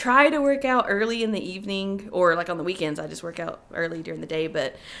I try to work out early in the evening, or like on the weekends. I just work out early during the day.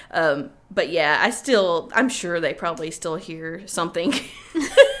 But yeah, I'm sure they probably still hear something.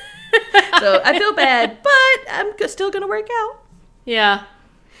 So I feel bad, but I'm still gonna work out. Yeah.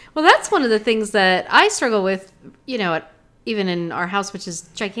 Well, that's one of the things that I struggle with, even in our house, which is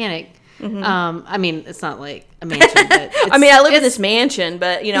gigantic. Mm-hmm. I mean, it's not like a mansion, but I live in this mansion,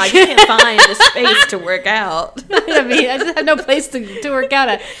 but I just can't find the space to work out. I just have no place to work out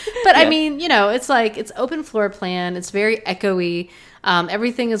at. But yeah. I mean, it's like it's open floor plan. It's very echoey.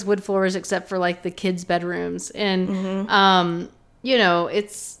 Everything is wood floors except for like the kids' bedrooms, and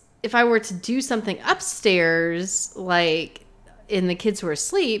it's if I were to do something upstairs, like in the kids who are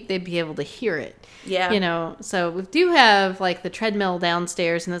asleep, they'd be able to hear it. Yeah. So we do have like the treadmill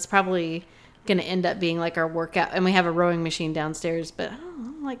downstairs, and that's probably going to end up being like our workout. And we have a rowing machine downstairs, but I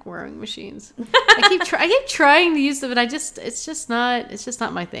don't like rowing machines. I keep trying to use them, but it's just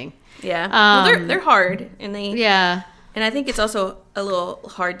not my thing. Yeah. Well, they're hard, and and I think it's also a little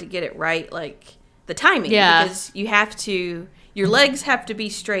hard to get it right, like the timing. Yeah. Because your legs have to be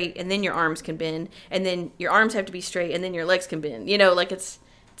straight, and then your arms can bend, and then your arms have to be straight, and then your legs can bend. Like it's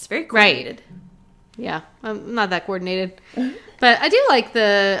very coordinated. Right. Yeah, I'm not that coordinated. But I do like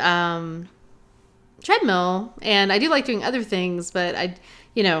the treadmill, and I do like doing other things, but I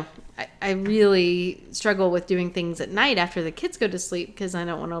really struggle with doing things at night after the kids go to sleep because I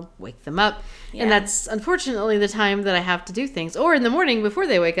don't want to wake them up. Yeah. And that's unfortunately the time that I have to do things. Or in the morning before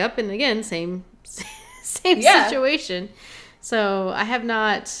they wake up, and again, same situation. So I have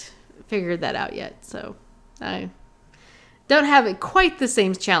not figured that out yet. So I don't have quite the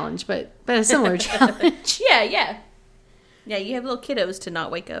same challenge, but a similar challenge. Yeah. Yeah, you have little kiddos to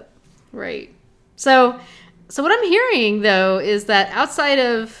not wake up. Right. So what I'm hearing, though, is that outside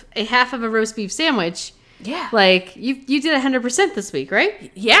of a half of a roast beef sandwich, like, you did 100% this week,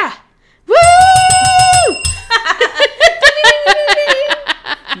 right? Yeah. Woo!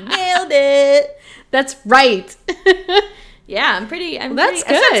 Nailed it. That's right. Yeah, that's good. That's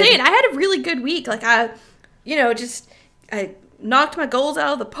what I'm saying. I had a really good week. Like, I knocked my goals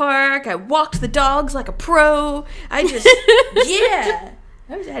out of the park. I walked the dogs like a pro. I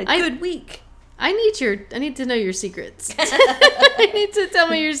had a good week. I need to know your secrets. I need to tell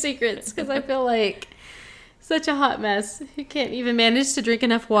me your secrets because I feel like such a hot mess. You can't even manage to drink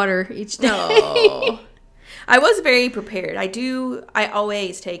enough water each day. No. I was very prepared. I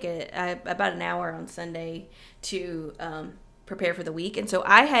always take about an hour on Sunday to prepare for the week. And so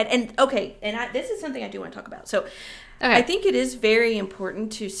this is something I do want to talk about. So I think it is very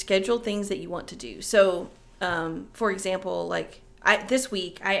important to schedule things that you want to do. So, for example, like this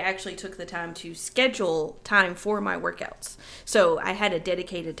week, I actually took the time to schedule time for my workouts. So I had a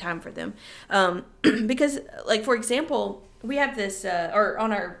dedicated time for them. Because, like, for example, we have this, or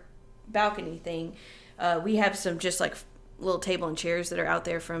on our balcony thing, we have some just like little table and chairs that are out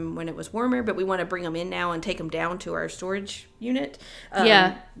there from when it was warmer, but we want to bring them in now and take them down to our storage unit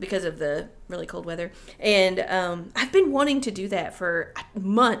because of the really cold weather. And I've been wanting to do that for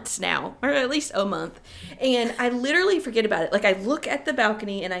months now, or at least a month, and I literally forget about it. Like, I look at the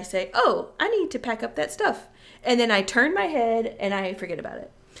balcony and I say, oh, I need to pack up that stuff, and then I turn my head and I forget about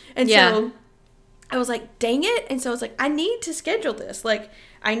it. And so I was like, dang it. And so I was like, I need to schedule this. Like,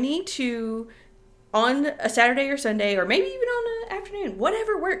 I need to, on a Saturday or Sunday, or maybe even on an afternoon,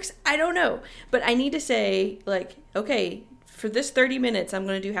 whatever works. I don't know. But I need to say, like, okay, for this 30 minutes, I'm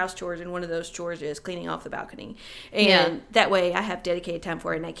going to do house chores, and one of those chores is cleaning off the balcony. And that way I have dedicated time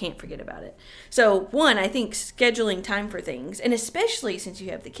for it, and I can't forget about it. So, one, I think scheduling time for things, and especially since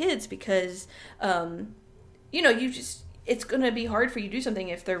you have the kids, because, it's going to be hard for you to do something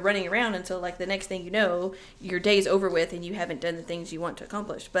if they're running around until, like, the next thing you know, your day's over with and you haven't done the things you want to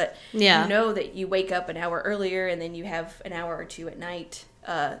accomplish. But you know that you wake up an hour earlier, and then you have an hour or two at night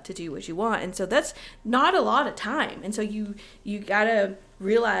to do what you want. And so that's not a lot of time. And so you got to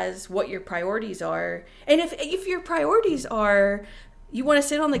realize what your priorities are. And if your priorities are you want to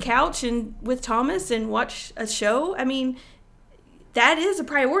sit on the couch and with Thomas and watch a show, I mean, that is a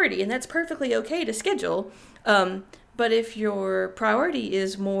priority, and that's perfectly okay to schedule. But if your priority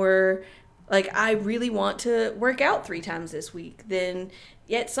is more like, I really want to work out 3 times this week, then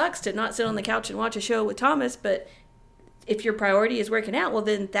yeah, it sucks to not sit on the couch and watch a show with Thomas, but if your priority is working out, well,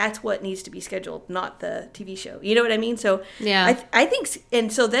 then that's what needs to be scheduled, not the TV show. You know what I mean? So yeah, I think,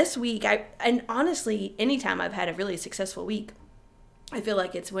 and so this week, and honestly, anytime I've had a really successful week, I feel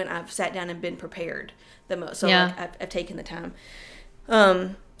like it's when I've sat down and been prepared the most. So yeah. like, I've taken the time.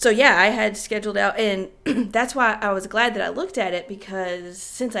 So yeah, I had scheduled out, and that's why I was glad that I looked at it, because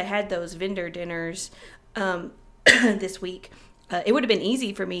since I had those vendor dinners this week, it would have been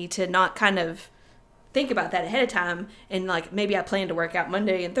easy for me to not kind of think about that ahead of time, and like maybe I planned to work out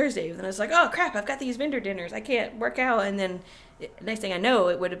Monday and Thursday, and I was like, oh crap, I've got these vendor dinners, I can't work out, and then next thing I know,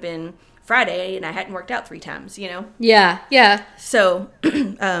 it would have been Friday and I hadn't worked out 3 times, you know? Yeah. So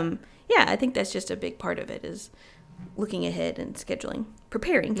yeah, I think that's just a big part of it, is looking ahead and scheduling,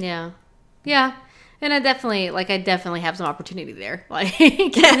 preparing. Yeah. And I definitely have some opportunity there. Like,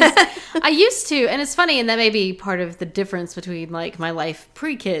 I used to, and it's funny, and that may be part of the difference between like my life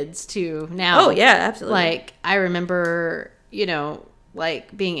pre-kids to now. Oh yeah, absolutely. Like, I remember, you know,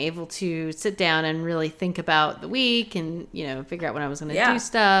 like being able to sit down and really think about the week and, you know, figure out when I was going to do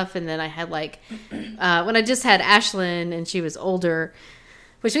stuff. And then I had like, when I just had Ashlyn and she was older,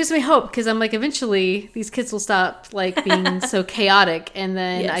 which makes me hope, because I'm like, eventually these kids will stop like being so chaotic, and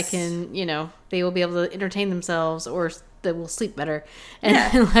then I can, you know, they will be able to entertain themselves, or they will sleep better. And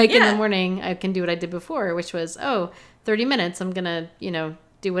then, like in the morning, I can do what I did before, which was, 30 minutes. I'm going to, you know,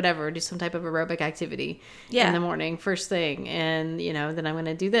 do whatever, do some type of aerobic activity in the morning, first thing. And, you know, then I'm going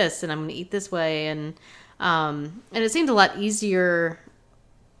to do this, and I'm going to eat this way. And it seemed a lot easier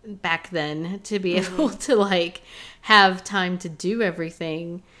back then to be able to like have time to do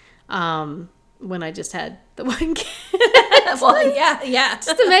everything when I just had the one kid. Well, yeah.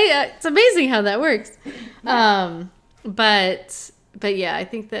 It's amazing how that works. But yeah, I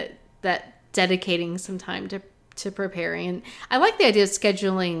think that dedicating some time to preparing, and I like the idea of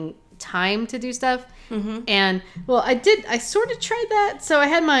scheduling time to do stuff. And well, I sort of tried that. So I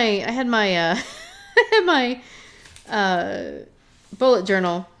had my bullet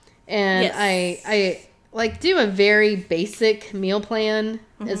journal, and I like do a very basic meal plan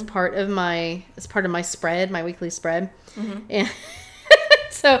as part of my spread, my weekly spread. And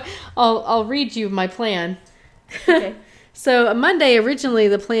so I'll read you my plan. Okay. So a Monday, originally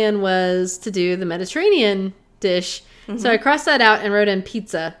the plan was to do the Mediterranean dish. So I crossed that out and wrote in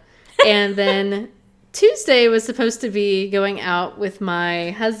pizza. And then Tuesday was supposed to be going out with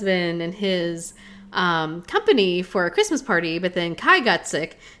my husband and his company for a Christmas party, but then Kai got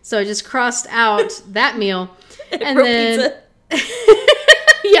sick, so I just crossed out that meal. And then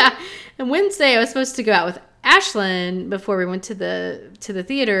and Wednesday I was supposed to go out with Ashlyn before we went to the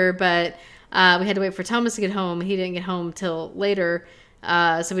theater, but we had to wait for Thomas to get home. He didn't get home till later,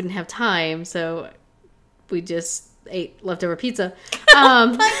 so we didn't have time, so we just ate leftover pizza. Oh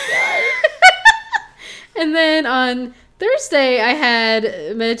my God. And then on Thursday, I had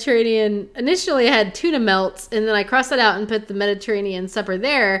Mediterranean. Initially, I had tuna melts, and then I crossed that out and put the Mediterranean supper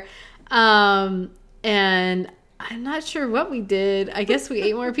there. And I'm not sure what we did. I guess we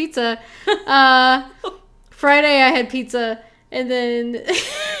ate more pizza. Friday, I had pizza, and then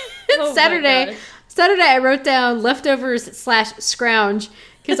Saturday, I wrote down leftovers / scrounge,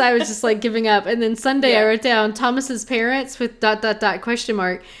 because I was just like giving up. And then Sunday I wrote down Thomas's parents with ... question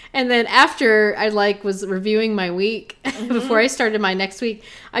mark. And then after I like was reviewing my week before I started my next week,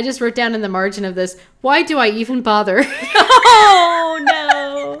 I just wrote down in the margin of this, why do I even bother? Oh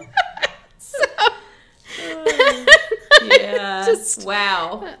no.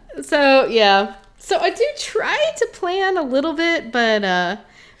 Wow. So yeah. So I do try to plan a little bit, but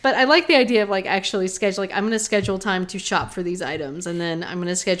I like the idea of like actually scheduling. I'm going to schedule time to shop for these items, and then I'm going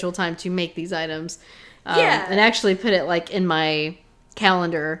to schedule time to make these items. And actually put it like in my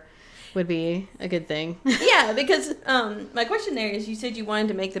calendar would be a good thing. Yeah, because my question there is, you said you wanted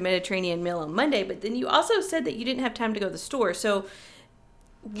to make the Mediterranean meal on Monday, but then you also said that you didn't have time to go to the store. So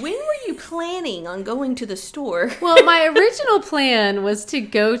when were you planning on going to the store? Well, my original plan was to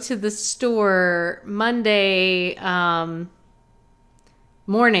go to the store Monday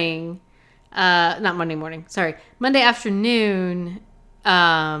morning. Not Monday morning, sorry. Monday afternoon,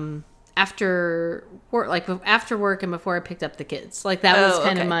 after work and before I picked up the kids. Like that was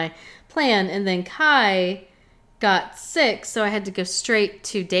kind of my plan. And then Kai got sick, so I had to go straight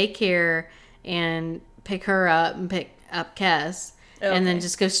to daycare and pick her up and pick up Cass. Okay. And then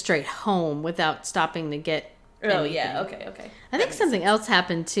just go straight home without stopping to get anything. Oh, yeah. Okay. I think something else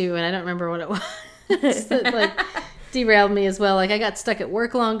happened, too, and I don't remember what it was. That, like, derailed me as well. Like, I got stuck at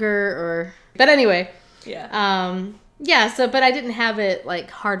work longer, But anyway. Yeah. Yeah, so, but I didn't have it, like,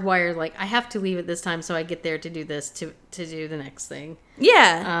 hardwired, like, I have to leave at this time so I get there to do this, to do the next thing.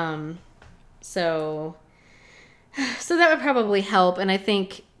 Yeah. So that would probably help, and I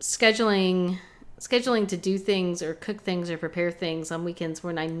think scheduling to do things or cook things or prepare things on weekends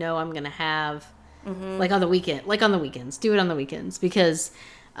when I know I'm going to have, like, on the weekends, do it on the weekends, because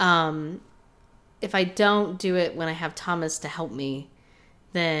if I don't do it when I have Thomas to help me,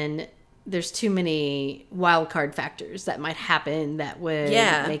 then there's too many wild card factors that might happen that would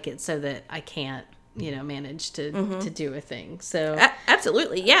make it so that I can't, manage to do a thing. So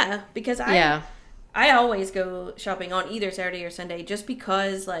absolutely. Yeah. Because I always go shopping on either Saturday or Sunday just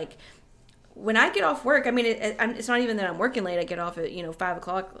because, like, when I get off work, I mean, it's not even that I'm working late. I get off at, 5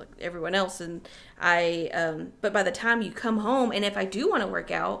 o'clock like everyone else. And but by the time you come home, and if I do want to work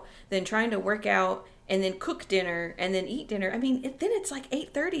out, then trying to work out and then cook dinner and then eat dinner, I mean, then it's like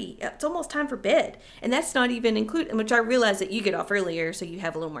 8:30. It's almost time for bed. And that's not even included, which I realize that you get off earlier, so you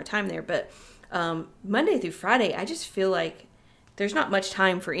have a little more time there. But Monday through Friday, I just feel like there's not much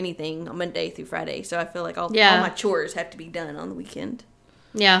time for anything on Monday through Friday. So I feel like all my chores have to be done on the weekend.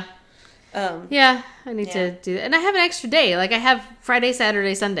 Yeah. I need to do that. And I have an extra day. Like, I have Friday,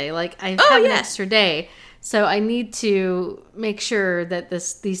 Saturday, Sunday. Like, I have an extra day. So I need to make sure that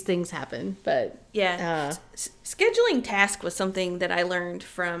these things happen. But scheduling tasks was something that I learned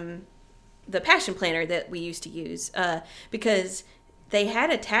from the Passion Planner that we used to use, because they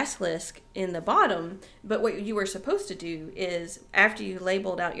had a task list in the bottom, but what you were supposed to do is, after you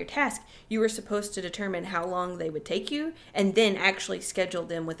labeled out your task, you were supposed to determine how long they would take you and then actually schedule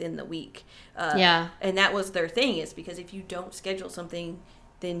them within the week. And that was their thing, is because if you don't schedule something,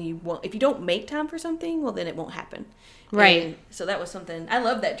 then you won't. If you don't make time for something, well, then it won't happen. Right. And so that was something. I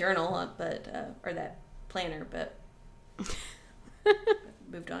love that journal, or that planner, but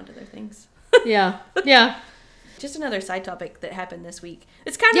moved on to other things. Yeah. Just another side topic that happened this week.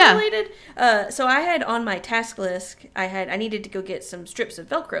 It's kind of related. So I had on my task list, I needed to go get some strips of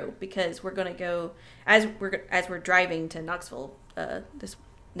Velcro, because we're going to go, as we're driving to Knoxville this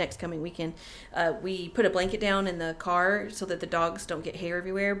next coming weekend, we put a blanket down in the car so that the dogs don't get hair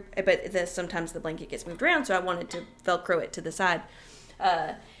everywhere. But sometimes the blanket gets moved around, so I wanted to Velcro it to the side.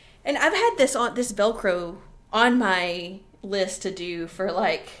 And I've had this Velcro on my list to do for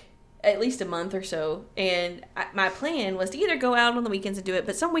like at least a month or so, and my plan was to either go out on the weekends and do it,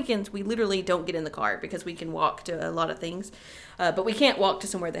 but some weekends we literally don't get in the car because we can walk to a lot of things, but we can't walk to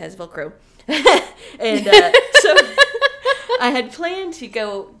somewhere that has Velcro. And so I had planned to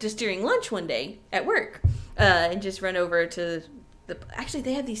go just during lunch one day at work, and just run over to actually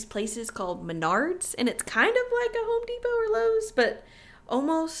they have these places called Menards, and it's kind of like a Home Depot or Lowe's, but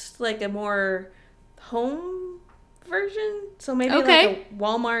almost like a more home version. So maybe like a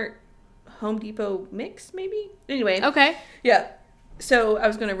Walmart Home Depot mix, maybe. Anyway. Okay. Yeah. So I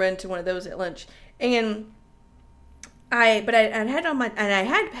was going to run to one of those at lunch, and I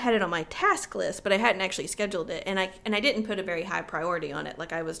had it on my task list, but I hadn't actually scheduled it, and I didn't put a very high priority on it.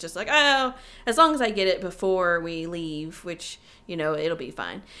 Like, I was just like, oh, as long as I get it before we leave, which, it'll be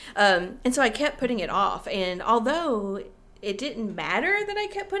fine. And so I kept putting it off, and although it didn't matter that I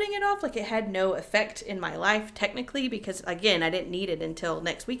kept putting it off, like, it had no effect in my life technically, because again, I didn't need it until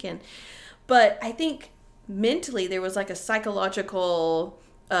next weekend. But I think mentally there was like a psychological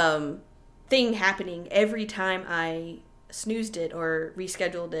thing happening every time I snoozed it or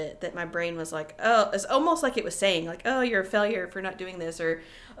rescheduled it, that my brain was like, oh, it's almost like it was saying like, oh, you're a failure for not doing this, or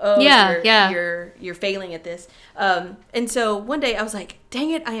oh, you're failing at this. And so one day I was like,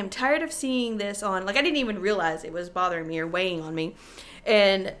 dang it, I am tired of seeing this on, like, I didn't even realize it was bothering me or weighing on me.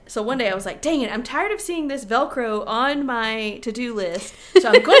 And so one day I was like, dang it, I'm tired of seeing this Velcro on my to-do list, so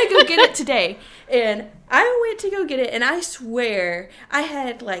I'm going to go get it today. And I went to go get it, and I swear I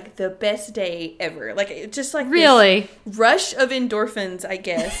had like the best day ever. Like, it just like really this rush of endorphins, I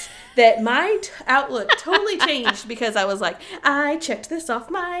guess, that my outlook totally changed, because I was like, I checked this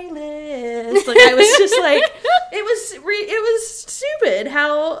off my list. Like, I was just like, it was stupid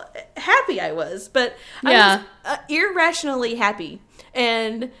how happy I was, but I was irrationally happy.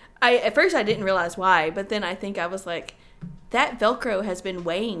 And at first I didn't realize why, but then I think I was like, that Velcro has been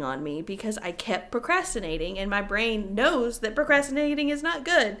weighing on me because I kept procrastinating, and my brain knows that procrastinating is not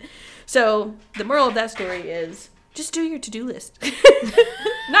good. So the moral of that story is, just do your to-do list.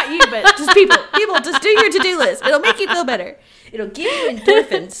 Not you, but just people. People, just do your to-do list. It'll make you feel better. It'll give you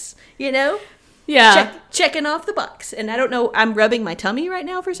endorphins, Yeah. Checking off the box. And I don't know, I'm rubbing my tummy right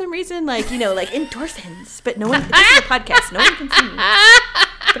now for some reason, like endorphins. But no one, this is a podcast, no one can see me.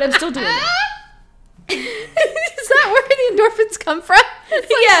 But I'm still doing it. Is that where the endorphins come from? Like,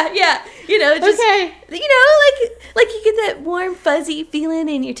 You know, just Okay. you know, like you get that warm, fuzzy feeling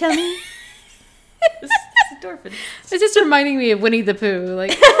in your tummy. It's endorphin. It's just reminding me of Winnie the Pooh.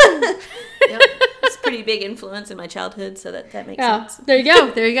 Like, Yep. It's a pretty big influence in my childhood, so that makes yeah, sense. there you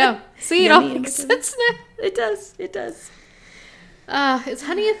go. There you go. See, it all Yummy makes and sense now. It does. It does. Is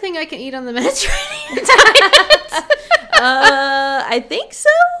honey a thing I can eat on the Mediterranean? I think so.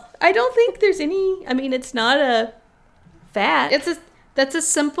 I don't think there's any. I mean, it's not a fat. That's a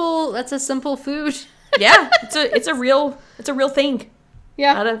simple food. Yeah, it's a real thing.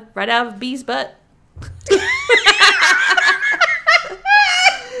 Yeah. Right out of a bee's butt.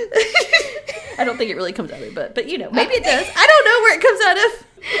 I don't think it really comes out of their butt, but you know, maybe it does. I don't know where it comes out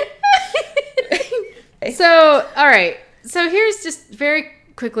of. So, all right. So here's just very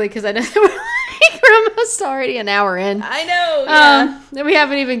quickly, because I know we're almost already an hour in. I know. Yeah. And we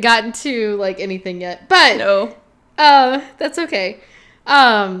haven't even gotten to like anything yet, but No. that's okay.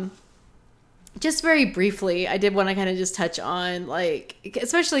 Just very briefly, I did want to kind of just touch on, like,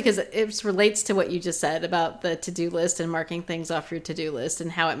 especially because it relates to what you just said about the to-do list and marking things off your to-do list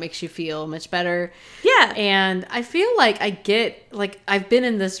and how it makes you feel much better. Yeah. And I feel like I've been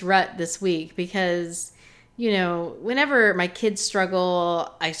in this rut this week because, you know, whenever my kids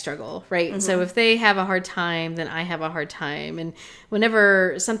struggle, I struggle, right? Mm-hmm. So if they have a hard time, then I have a hard time. And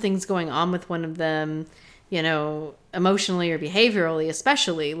whenever something's going on with one of them, you know, emotionally or behaviorally,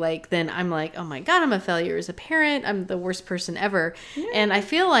 especially, like, then I'm like, oh my God, I'm a failure as a parent. I'm the worst person ever. Yeah. And I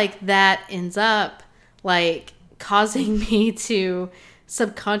feel like that ends up like causing me to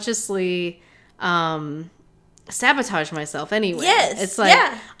subconsciously sabotage myself anyway. Yes. It's like,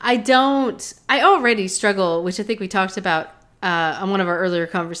 yeah. I already struggle, which I think we talked about on one of our earlier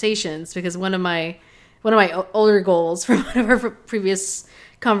conversations, because one of my older goals from one of our previous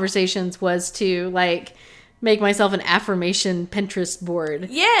conversations was to like make myself an affirmation Pinterest board.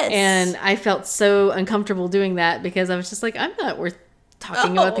 Yes. And I felt so uncomfortable doing that because I was just like, I'm not worth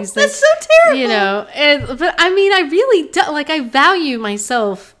talking about these things. That's so terrible. You know, but I mean, I really do, like, I value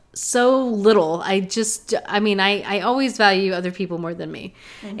myself so little. I always value other people more than me.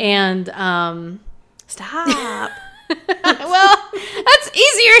 Mm-hmm. And, stop. Well, that's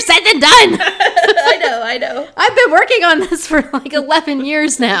easier said than done. I know. I've been working on this for like 11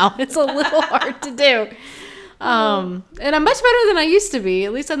 years now. It's a little hard to do. And I'm much better than I used to be.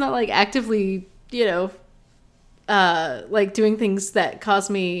 At least I'm not like actively, you know, like doing things that cause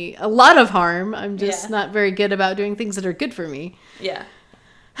me a lot of harm. I'm just not very good about doing things that are good for me. Yeah.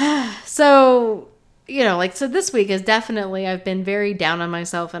 So, you know, like, so this week is definitely, I've been very down on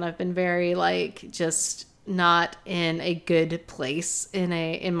myself, and I've been very like just not in a good place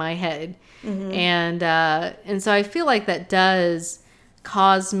in my head. Mm-hmm. And so I feel like that does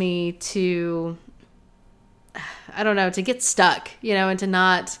cause me to, I don't know, to get stuck, you know, and to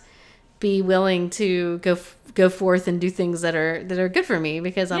not be willing to go forth and do things that are good for me,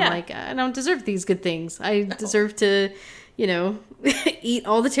 because I'm like, I don't deserve these good things. I deserve to, you know, eat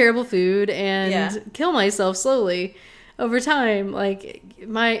all the terrible food and kill myself slowly over time. Like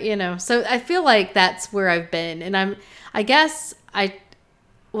you know, so I feel like that's where I've been. And I guess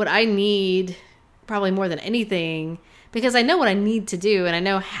what I need probably more than anything, because I know what I need to do and I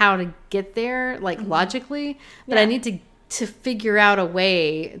know how to get there, like logically, but I need to figure out a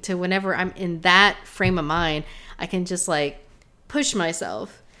way to, whenever I'm in that frame of mind, I can just like push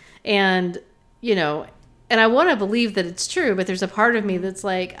myself. And, you know, and I want to believe that it's true, but there's a part of me that's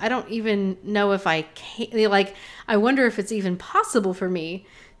like, I don't even know if I can, like, I wonder if it's even possible for me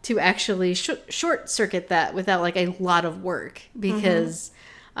to actually short circuit that without like a lot of work, because,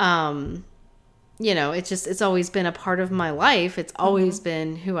 you know, it's always been a part of my life. It's always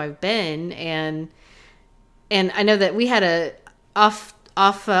been who I've been. And I know that we had a off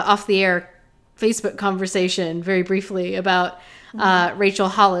the air Facebook conversation very briefly about Rachel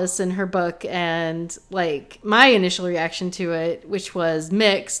Hollis and her book, and like my initial reaction to it, which was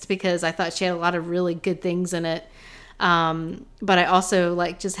mixed, because I thought she had a lot of really good things in it. But I also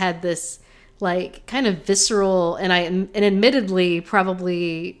like just had this like kind of visceral, and admittedly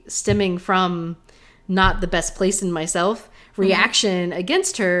probably stemming from not the best place in myself, reaction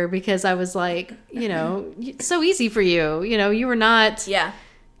against her, because I was like, you know, it's so easy for you. You know, you are not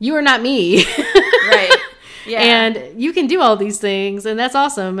me. Right. Yeah. And you can do all these things, and that's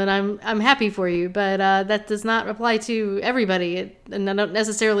awesome, and I'm happy for you, but that does not apply to everybody, and I don't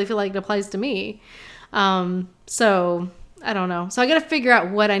necessarily feel like it applies to me. So I don't know. So I got to figure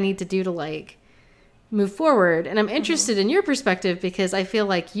out what I need to do to like move forward. And I'm interested in your perspective, because I feel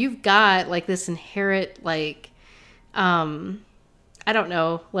like you've got like this inherent, like, I don't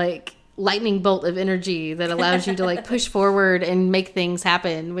know, like lightning bolt of energy that allows you to like push forward and make things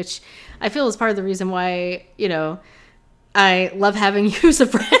happen, which I feel is part of the reason why, you know, I love having you as a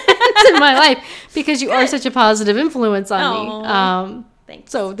friend in my life, because you are such a positive influence on me.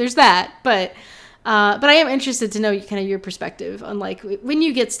 Thanks. So there's that. But I am interested to know kind of your perspective on like when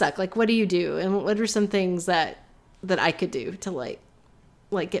you get stuck, like what do you do, and what are some things that I could do to like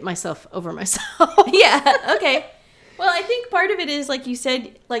get myself over myself? Yeah. Okay. Well, I think part of it is like you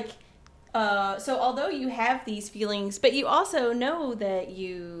said, like, so although you have these feelings, but you also know that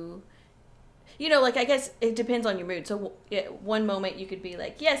you know, like, I guess it depends on your mood. So one moment you could be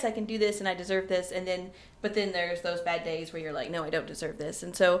like, yes, I can do this and I deserve this. But then there's those bad days where you're like, no, I don't deserve this.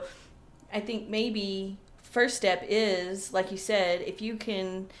 And so I think maybe first step is, like you said, if you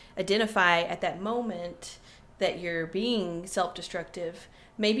can identify at that moment that you're being self-destructive,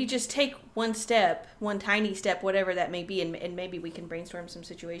 maybe just take one step, one tiny step, whatever that may be, and maybe we can brainstorm some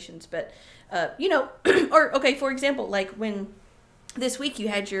situations. But, you know, or, okay, for example, like when this week you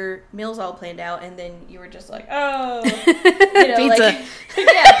had your meals all planned out and then you were just like, oh, you know, pizza. Like,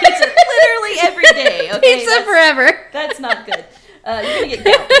 yeah, pizza literally every day. Okay, Pizza forever. That's not good. You're going to get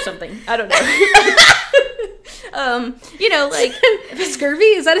gout or something. I don't know. You know, like scurvy,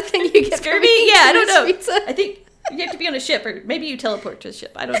 is that a thing you get? Scurvy? Yeah, I don't know. Pizza? I think you have to be on a ship, or maybe you teleport to a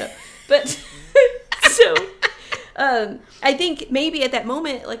ship. I don't know. But so I think maybe at that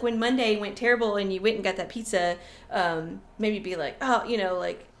moment, like when Monday went terrible and you went and got that pizza, maybe be like, oh, you know,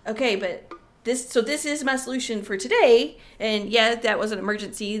 like, okay, but this is my solution for today. And yeah, that was an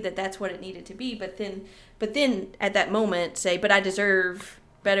emergency, that's what it needed to be. But then at that moment say, but I deserve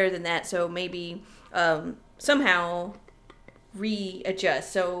better than that. So maybe somehow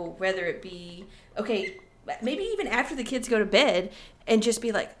readjust. So whether it be, okay, maybe even after the kids go to bed, and just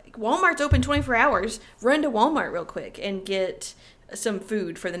be like, Walmart's open 24 hours, run to Walmart real quick and get some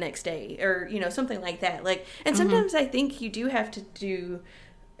food for the next day, or, you know, something like that. Like, and sometimes I think you do have to do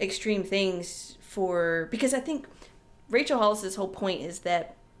extreme things because I think Rachel Hollis's whole point is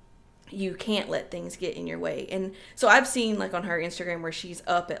that you can't let things get in your way. And so I've seen, like, on her Instagram where she's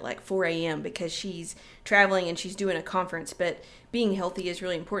up at like 4 a.m. because she's traveling and she's doing a conference, but being healthy is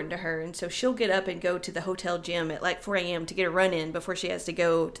really important to her. And so she'll get up and go to the hotel gym at like 4 a.m. to get a run in before she has to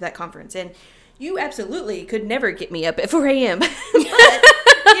go to that conference. And you absolutely could never get me up at 4 a.m. But,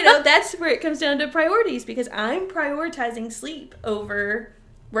 you know, that's where it comes down to priorities, because I'm prioritizing sleep over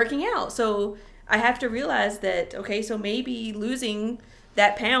working out. So I have to realize that, okay, so maybe losing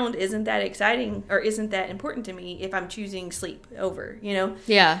that pound isn't that exciting or isn't that important to me if I'm choosing sleep over, you know?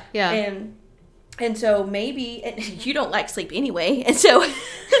 Yeah, yeah. And so maybe, and you don't like sleep anyway, and so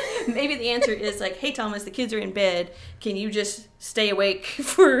maybe the answer is like, hey, Thomas, the kids are in bed. Can you just stay awake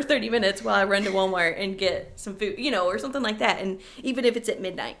for 30 minutes while I run to Walmart and get some food, you know, or something like that. And even if it's at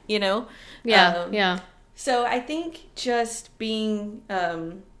midnight, you know? Yeah, yeah. So I think just being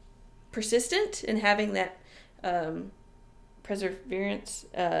persistent and having that perseverance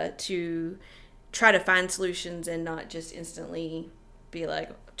to try to find solutions and not just instantly be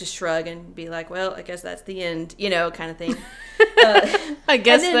like, just shrug and be like, well, I guess that's the end, you know, kind of thing. I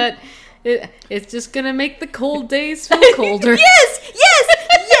guess that it's just going to make the cold days feel colder.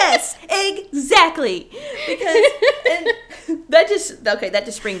 Yes, exactly. Because, and that just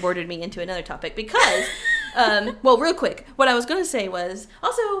springboarded me into another topic because, well, real quick, what I was going to say was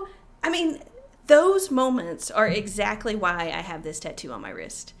also, I mean, those moments are exactly why I have this tattoo on my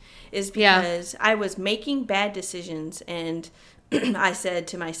wrist, is because I was making bad decisions and I said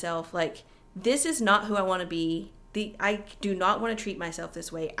to myself, like, this is not who I want to be. I do not want to treat myself this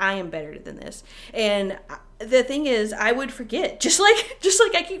way. I am better than this. And the thing is, I would forget, just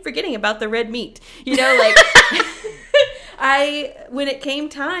like I keep forgetting about the red meat, you know, like when it came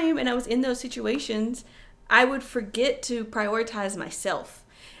time and I was in those situations, I would forget to prioritize myself.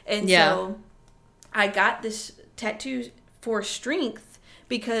 And so I got this tattoo for strength,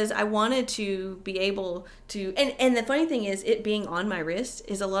 because I wanted to be able to, and the funny thing is, it being on my wrist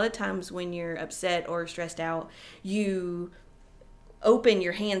is a lot of times when you're upset or stressed out, you open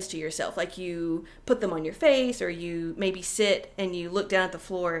your hands to yourself. Like you put them on your face, or you maybe sit and you look down at the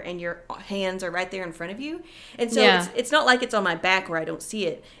floor and your hands are right there in front of you. And so it's not like it's on my back where I don't see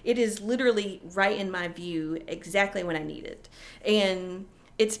it. It is literally right in my view exactly when I need it. And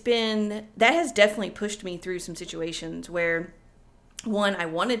that has definitely pushed me through some situations where, one, I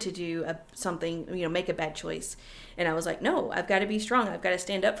wanted to do something, you know, make a bad choice. And I was like, no, I've got to be strong. I've got to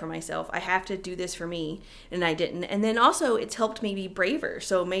stand up for myself. I have to do this for me. And I didn't. And then also it's helped me be braver.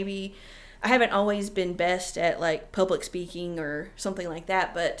 So maybe I haven't always been best at like public speaking or something like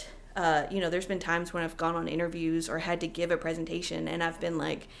that. But, you know, there's been times when I've gone on interviews or had to give a presentation and I've been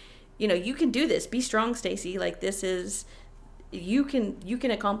like, you can do this. Be strong, Stacy. Like, this is, you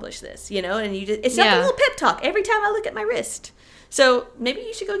can accomplish this, and it's like a little pep talk every time I look at my wrist. So maybe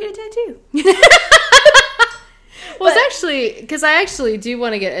you should go get a tattoo. Well, it's actually, because I actually do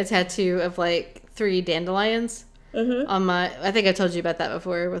want to get a tattoo of like 3 dandelions on my, I think I told you about that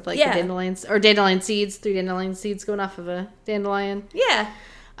before with like the dandelions, or dandelion seeds, 3 dandelion seeds going off of a dandelion. Yeah.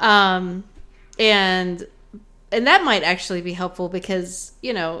 And that might actually be helpful because,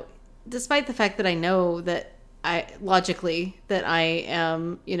 despite the fact that I know that logically that I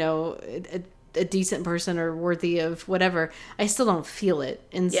am, a decent person or worthy of whatever, I still don't feel it.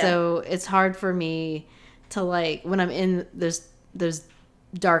 And so it's hard for me to, like, when I'm in those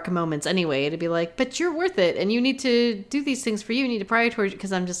dark moments anyway, to be like, but you're worth it and you need to do these things for you. You need to prioritize,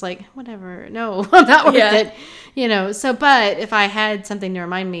 because I'm just like, whatever. No, I'm not worth it. So, but if I had something to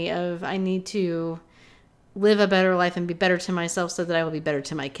remind me of, I need to live a better life and be better to myself so that I will be better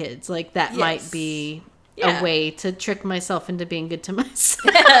to my kids. Like, that might be a way to trick myself into being good to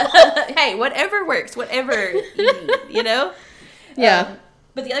myself. Hey, whatever works, whatever you need, Yeah.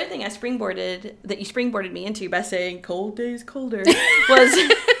 But the other thing that you springboarded me into by saying cold days colder was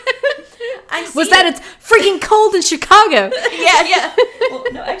that it's freaking cold in Chicago. Yeah. Well,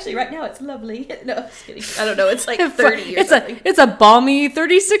 no, actually right now it's lovely. No, I'm just kidding. I don't know. It's like 30 or something. It's a balmy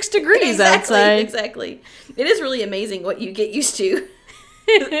 36 degrees outside. Exactly. It is really amazing what you get used to.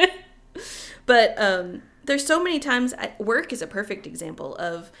 But there's so many times work is a perfect example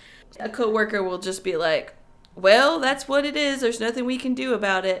of a coworker will just be like, well, that's what it is. There's nothing we can do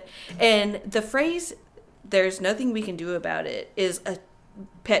about it. And the phrase, there's nothing we can do about it, is a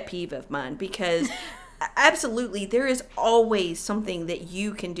pet peeve of mine, because absolutely there is always something that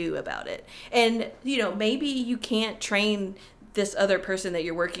you can do about it. And, maybe you can't train this other person that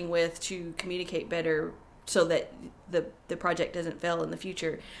you're working with to communicate better so that the project doesn't fail in the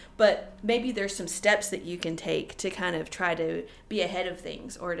future. But maybe there's some steps that you can take to kind of try to be ahead of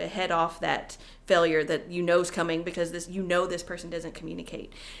things, or to head off that failure that is coming because this person doesn't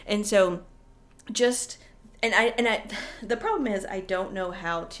communicate. And so the problem is I don't know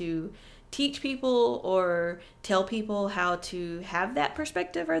how to teach people or tell people how to have that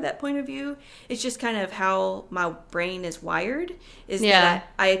perspective or that point of view. It's just kind of how my brain is wired, is that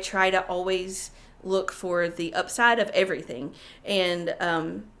I try to always look for the upside of everything. And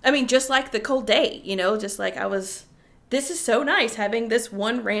just like the cold day, just like this is so nice having this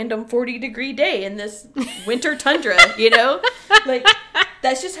one random 40-degree day in this winter tundra, like,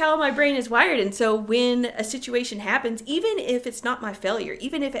 that's just how my brain is wired. And so when a situation happens, even if it's not my failure,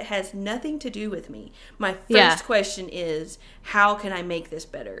 even if it has nothing to do with me, my first question is, how can I make this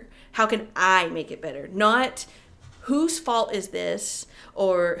better? How can I make it better? Not whose fault is this,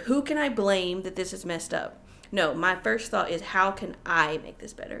 or who can I blame that this is messed up? No, my first thought is, how can I make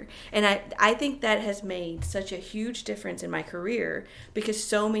this better? And I think that has made such a huge difference in my career, because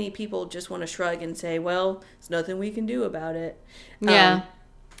so many people just want to shrug and say, well, there's nothing we can do about it. Yeah.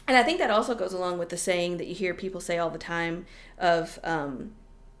 And I think that also goes along with the saying that you hear people say all the time of,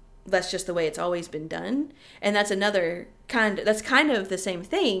 that's just the way it's always been done. And that's that's kind of the same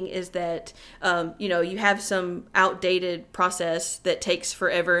thing, is that, you have some outdated process that takes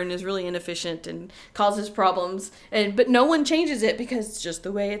forever and is really inefficient and causes problems, but no one changes it because it's just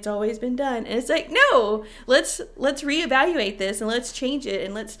the way it's always been done. And it's like, no, let's reevaluate this and let's change it,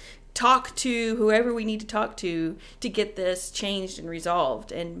 and let's talk to whoever we need to talk to get this changed and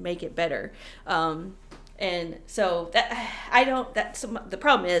resolved and make it better. And so the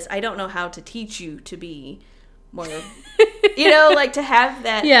problem is, I don't know how to teach you to be more, like, to have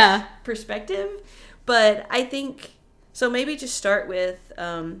that perspective. But I think, so maybe just start with,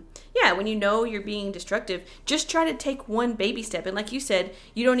 when you're being destructive, just try to take one baby step. And like you said,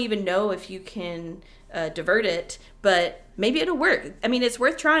 you don't even know if you can divert it, but maybe it'll work. I mean, it's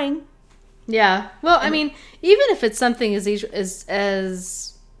worth trying. Yeah. Well, I mean, even if it's something as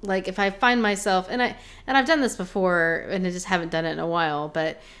like, if I find myself, and I've done this before and I just haven't done it in a while,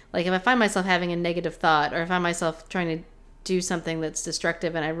 but like, if I find myself having a negative thought, or if I find myself trying to do something that's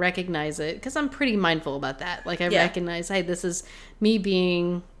destructive and I recognize it, because I'm pretty mindful about that. Like, I recognize, hey, this is me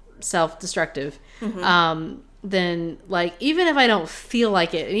being self-destructive. Mm-hmm. Then, like, even if I don't feel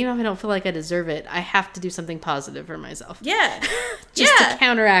like it, and even if I don't feel like I deserve it, I have to do something positive for myself. Yeah. Just to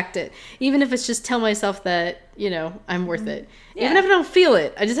counteract it. Even if it's just tell myself that, I'm worth it. Yeah. Even if I don't feel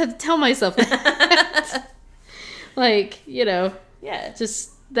it, I just have to tell myself that. Like, just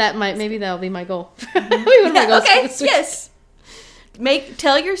maybe that'll be my goal. Mm-hmm. My goals for this week. Yes.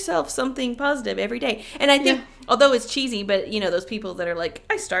 tell yourself something positive every day. And I think, although it's cheesy, but those people that are like,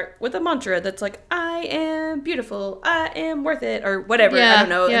 I start with a mantra that's like, I am beautiful, I am worth it, or whatever. I don't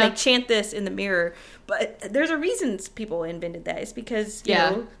know. And they chant this in the mirror. But there's a reason people invented that. It's because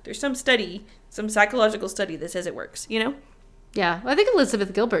there's some psychological study that says it works. Yeah, well, I think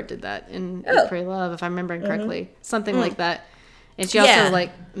Elizabeth Gilbert did that in Eat, Pray, Love, if I'm remembering correctly. Something like that. And she also,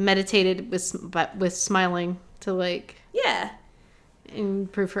 meditated with smiling to,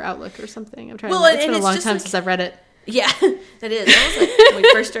 improve her outlook or something. I'm trying to it's been a long time since I've read it. Yeah, that is. That was when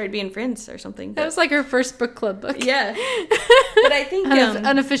we first started being friends or something. That was her first book club book. Yeah. But I think...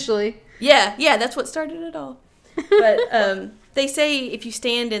 unofficially. Yeah, that's what started it all. But... they say if you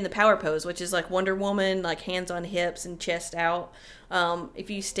stand in the power pose, which is like Wonder Woman, like hands on hips and chest out, if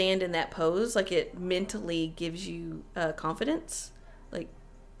you stand in that pose, it mentally gives you confidence.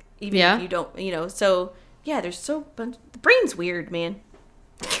 Even if you don't, so there's the brain's weird, man.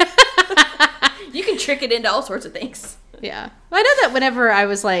 You can trick it into all sorts of things. Yeah. I know that whenever I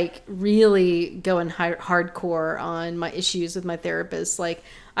was really going hardcore on my issues with my therapist,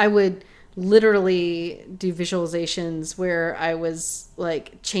 I would literally do visualizations where I was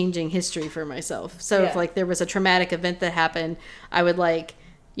changing history for myself. So if there was a traumatic event that happened, I would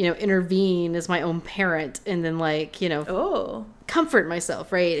intervene as my own parent and then comfort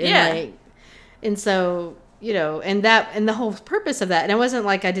myself, right? And and so and the whole purpose of that, and it wasn't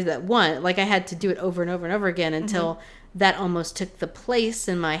I did that one, I had to do it over and over and over again until that almost took the place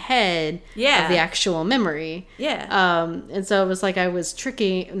in my head of the actual memory. Yeah. And so it was I was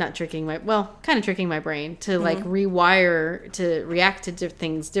tricking my brain to rewire to react to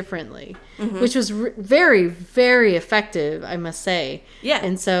things differently, which was very, very effective, I must say. Yeah.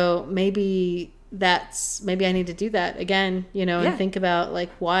 And so maybe I need to do that again, and think about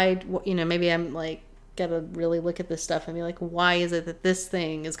why, maybe I'm gotta really look at this stuff and be why is it that this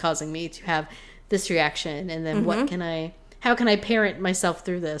thing is causing me to have this reaction, and then how can I parent myself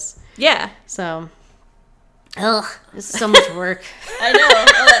through this? Yeah. So, it's so much work. I know. All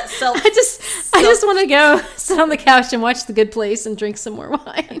that I just want to go sit on the couch and watch The Good Place and drink some more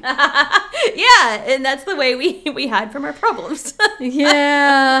wine. Yeah, and that's the way we hide from our problems.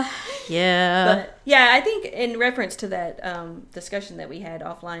 Yeah. But, I think in reference to that discussion that we had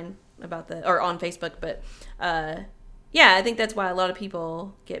offline about on Facebook, but I think that's why a lot of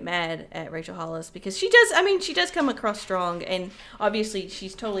people get mad at Rachel Hollis, because she does come across strong, and obviously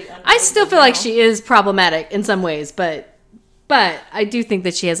she's totally I still feel like she is problematic in some ways, but I do think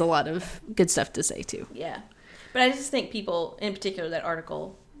that she has a lot of good stuff to say too. Yeah. But I just think people, in particular that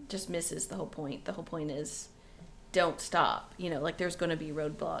article, just misses the whole point. The whole point is don't stop. There's going to be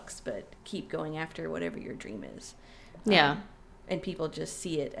roadblocks, but keep going after whatever your dream is. Yeah. And people just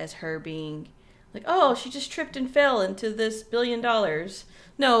see it as her being oh, she just tripped and fell into this $1 billion.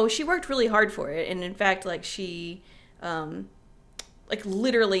 No, she worked really hard for it. And in fact, she,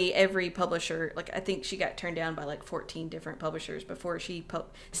 literally every publisher, I think she got turned down by 14 different publishers before she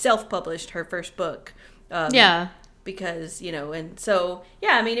self-published her first book. Because, and so,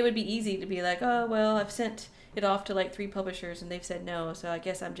 it would be easy to be oh, well, I've sent it off to 3 publishers and they've said no, so I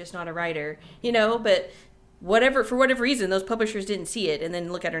guess I'm just not a writer, but... for whatever reason, those publishers didn't see it, and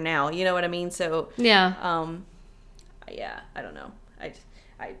then look at her now. You know what I mean? So I don't know.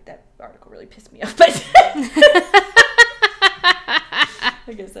 That article really pissed me off, but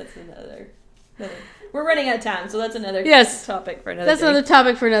I guess that's another. We're running out of time, so that's another topic for another. That's day. Another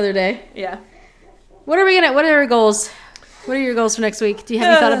topic for another day. Yeah. What are our goals? What are your goals for next week? Have you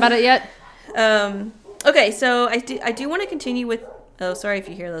thought about it yet? Okay, so I do want to continue with. Oh, sorry if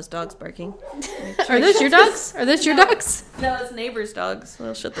you hear those dogs barking. Are those your dogs? Are those your dogs? No, it's neighbors' dogs.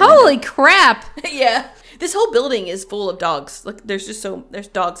 Well, shut the Holy crap! Yeah. This whole building is full of dogs. There's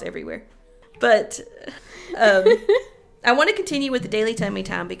dogs everywhere. But I want to continue with the daily tummy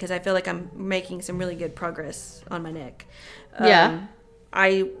time because I feel like I'm making some really good progress on my neck.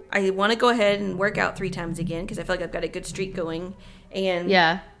 I want to go ahead and work out 3 times again because I feel like I've got a good streak going. And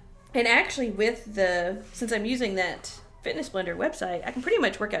actually since I'm using that Fitness Blender website, I can pretty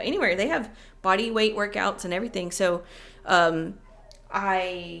much work out anywhere. They have body weight workouts and everything. So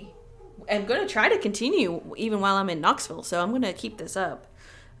I am going to try to continue even while I'm in Knoxville. So I'm going to keep this up.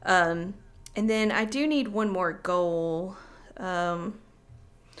 And then I do need one more goal. I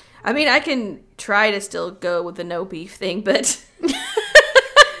can try to still go with the no beef thing, but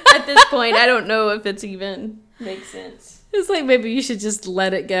at this point, I don't know if it's even makes sense. It's maybe you should just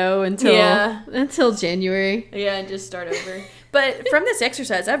let it go until January. Yeah, and just start over. But from this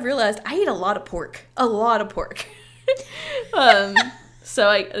exercise, I've realized I eat a lot of pork.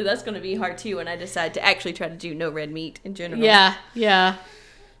 So that's going to be hard too when I decide to actually try to do no red meat in general. Yeah, yeah.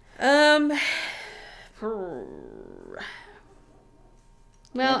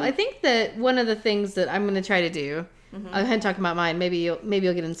 Well, I think that one of the things that I'm going to try to do, I'm going to talk about mine. Maybe you'll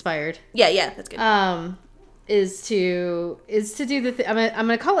get inspired. Yeah, that's good. Is to do the thing. I'm going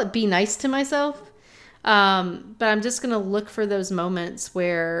to call it be nice to myself. But I'm just going to look for those moments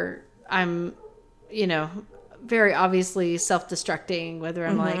where I'm, very obviously self-destructing, whether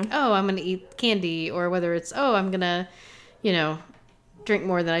I'm like, oh, I'm going to eat candy, or whether it's, oh, I'm going to, drink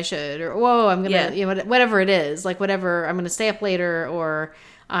more than I should, or whoa, I'm going to, whatever it is, like whatever, I'm going to stay up later, or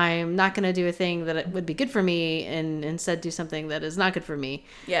I'm not going to do a thing that would be good for me and instead do something that is not good for me.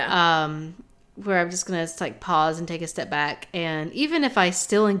 Yeah. Where I'm just going to like pause and take a step back. And even if I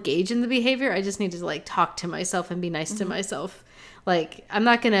still engage in the behavior, I just need to like talk to myself and be nice to myself. Like, I'm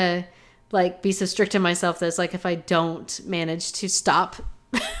not going to like be so strict to myself that it's like, if I don't manage to stop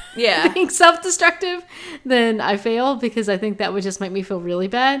being self-destructive, then I fail, because I think that would just make me feel really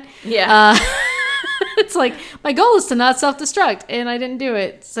bad. Yeah. It's like, my goal is to not self-destruct, and I didn't do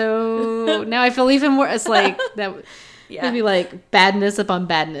it. So now I feel even more, it's like that maybe like badness upon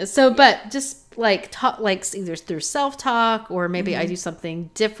badness. So, but just like talk, like either through self-talk, or maybe I do something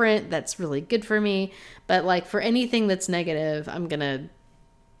different that's really good for me. But like for anything that's negative, I'm going to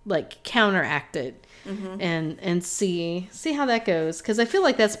like counteract it and see how that goes. Because I feel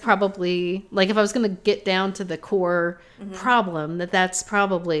like that's probably, like, if I was going to get down to the core problem, that's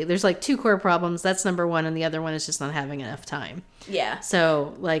probably, there's like two core problems. That's number one, and the other one is just not having enough time. Yeah.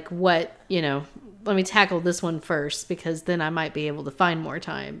 So like what, let me tackle this one first, because then I might be able to find more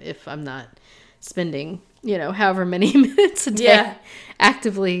time if I'm not spending, however many minutes a day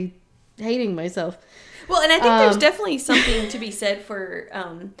actively hating myself. Well, and I think there's definitely something to be said for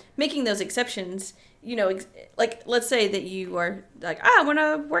making those exceptions. Like, let's say that you are like, I want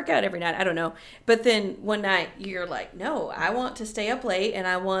to work out every night. I don't know. But then one night you're like, no, I want to stay up late, and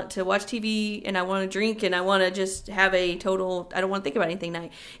I want to watch TV, and I want to drink, and I want to just have a total, I don't want to think about anything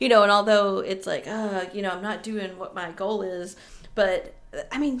night. And although it's like, I'm not doing what my goal is, but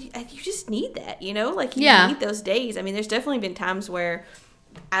I mean, you just need that, like you need those days. I mean, there's definitely been times where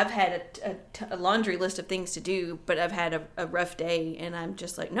I've had a laundry list of things to do, but I've had a rough day, and I'm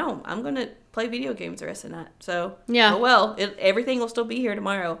just like, no, I'm going to play video games the rest of the night. So, everything will still be here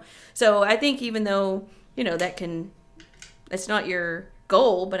tomorrow. So I think even though, it's not your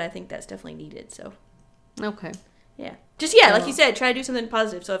goal, but I think that's definitely needed. So, okay. Yeah. Just, like you said, try to do something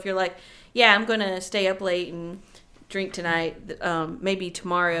positive. So if you're like, I'm going to stay up late and drink tonight, maybe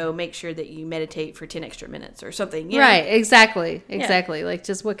tomorrow make sure that you meditate for 10 extra minutes or something. Right, exactly. Like,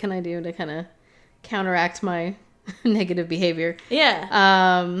 just what can I do to kind of counteract my negative behavior?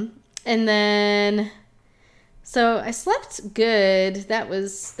 And then, so I slept good. That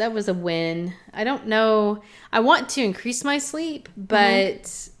was a win. I don't know, I want to increase my sleep,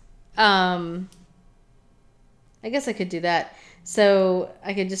 but I guess I could do that. So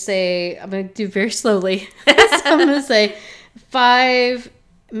I could just say, I'm going to do very slowly. So I'm going to say 5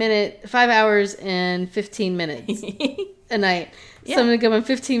 hours and 15 minutes a night. So I'm going to go in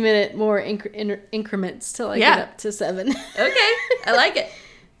 15-minute more increments till I get up to 7. Okay. I like it.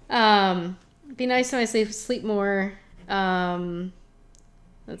 Be nice to myself, sleep more. Let's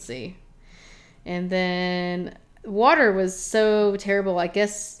see. And then water was so terrible, I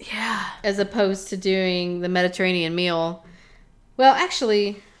guess. Yeah. As opposed to doing the Mediterranean meal. Well,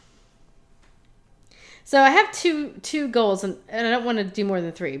 actually, so I have two goals, and I don't want to do more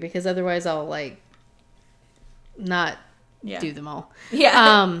than 3, because otherwise I'll like not do them all.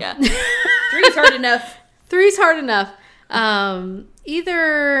 Yeah. 3's hard enough. 3's hard enough.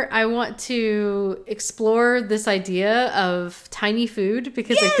 Either I want to explore this idea of tiny food,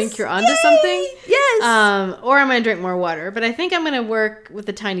 because I think you're onto something. Yes. Or I'm going to drink more water, but I think I'm going to work with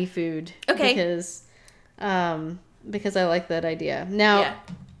the tiny food. Okay. Because I like that idea. Now,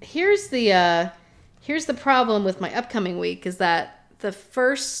 here's the problem with my upcoming week, is that the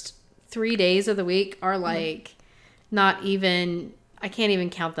first 3 days of the week are like not even, I can't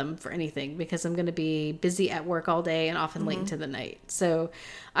even count them for anything, because I'm going to be busy at work all day and often late into the night. So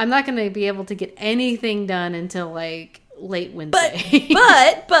I'm not going to be able to get anything done until like late Wednesday.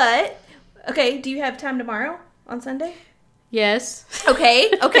 But okay, do you have time tomorrow on Sunday? Yes.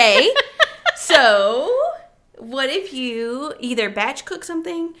 Okay. So what if you either batch cook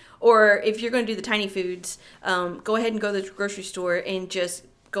something, or if you're going to do the tiny foods, go ahead and go to the grocery store and just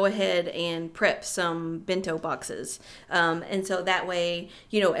go ahead and prep some bento boxes. And so that way,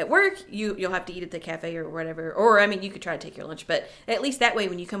 at work, you'll have to eat at the cafe or whatever. Or, I mean, you could try to take your lunch, but at least that way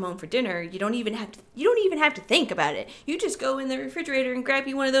when you come home for dinner, you don't even have to think about it. You just go in the refrigerator and grab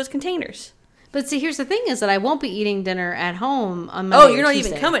you one of those containers. But see, here's the thing is that I won't be eating dinner at home on Monday. Oh, you're not Tuesday.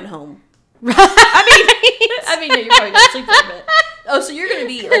 even coming home. I mean, no, you're probably going to sleep for a bit. Oh, so you're going to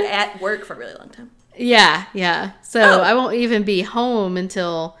be like at work for a really long time. Yeah. So I won't even be home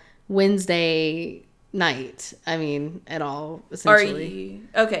until Wednesday night. I mean, at all, essentially.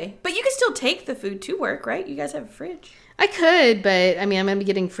 Okay. But you can still take the food to work, right? You guys have a fridge. I could, but I mean, I'm going to be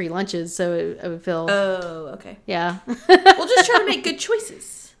getting free lunches, so I would feel... Oh, okay. Yeah. We'll just try to make good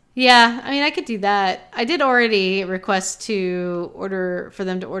choices. Yeah, I mean, I could do that. I did already request for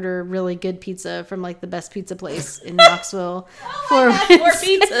them to order really good pizza from like the best pizza place in Knoxville. More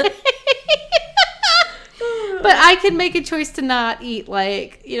pizza. But I could make a choice to not eat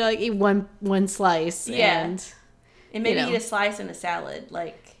eat one slice. Yeah. And maybe eat a slice and a salad.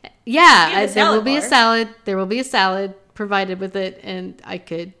 There will be a salad. There will be a salad provided with it, and I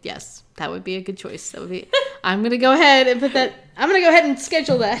could, yes, that would be a good choice. That would be. I'm gonna go ahead and I'm gonna go ahead and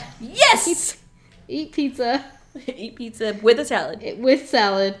schedule that. Yes. Eat pizza. Eat pizza with a salad. With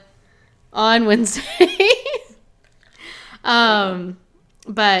salad on Wednesday.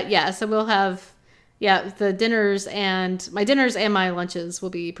 But yeah, so we'll have the dinners and my lunches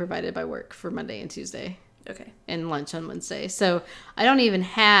will be provided by work for Monday and Tuesday. Okay. And lunch on Wednesday. So I don't even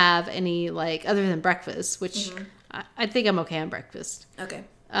have any other than breakfast, which I think I'm okay on breakfast. Okay.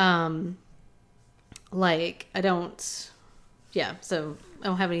 I don't, so I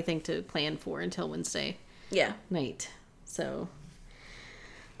don't have anything to plan for until Wednesday night. So,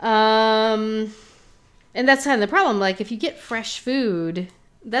 and that's kind of the problem. Like, if you get fresh food,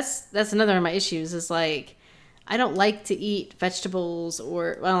 that's another of my issues is I don't like to eat vegetables I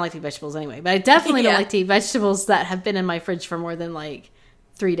don't like to eat vegetables anyway, but I definitely don't like to eat vegetables that have been in my fridge for more than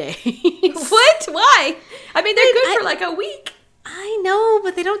 3 days. What? Why? I mean, they're good for a week. I know,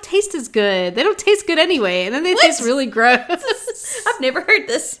 but they don't taste as good. They don't taste good anyway, and then they taste really gross. I've never heard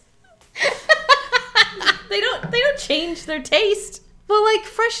this. They don't change their taste. Well,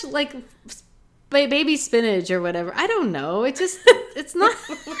 fresh baby spinach or whatever. I don't know. It's not.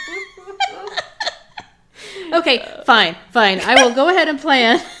 Okay, fine. I will go ahead and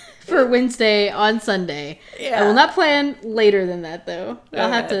plan for Wednesday on Sunday. Yeah. I will not plan later than that, though. Okay.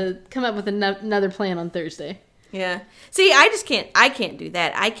 I'll have to come up with another plan on Thursday. Yeah. See, I can't do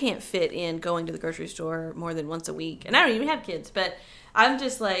that. I can't fit in going to the grocery store more than once a week. And I don't even have kids, but I'm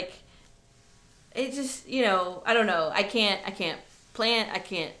just it just, I don't know. I can't plan.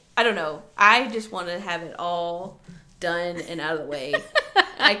 I don't know. I just want to have it all done and out of the way.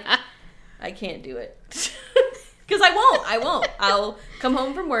 I can't do it. Because I won't. I'll come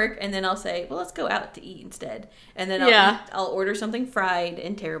home from work and then I'll say, well, let's go out to eat instead. And then I'll order something fried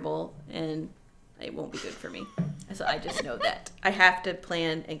and terrible and it won't be good for me. So I just know that. I have to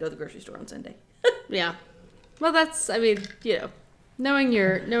plan and go to the grocery store on Sunday. Yeah. Well, that's, knowing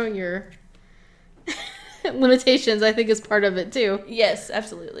your limitations, I think, is part of it, too. Yes,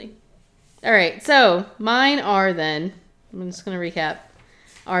 absolutely. All right. So mine are then, I'm just going to recap,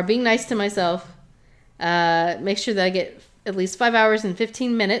 are being nice to myself, make sure that I get at least 5 hours and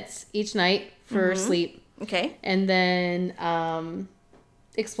 15 minutes each night for sleep. Okay. And then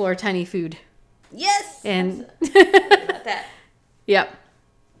explore tiny food. Yes. And about that. Yep.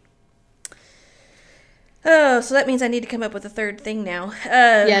 Oh, so that means I need to come up with a third thing now.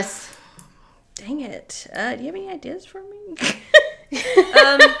 Yes. Dang it. Do you have any ideas for me?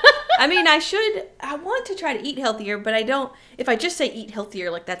 I mean, I want to try to eat healthier, but I don't, if I just say eat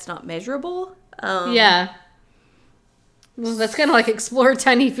healthier, that's not measurable. Yeah. Well, that's kind of like explore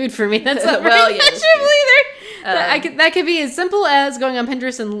tiny food for me. That's not well, very measurable either. That could be as simple as going on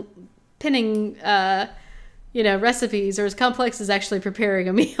Pinterest and pinning, recipes, or as complex as actually preparing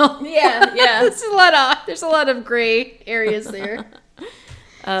a meal. Yeah. There's a lot of gray areas there.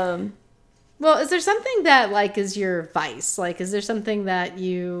 Well, is there something that is your vice? Is there something that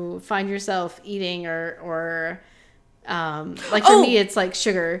you find yourself eating or for me, it's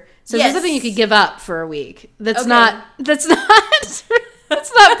sugar. So is there something you could give up for a week? That's not that's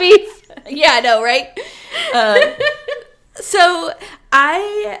not beef. Yeah, I know, right? So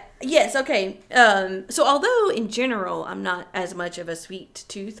although in general I'm not as much of a sweet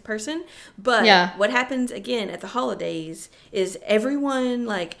tooth person, but what happens again at the holidays is everyone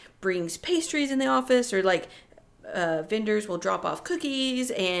brings pastries in the office, or vendors will drop off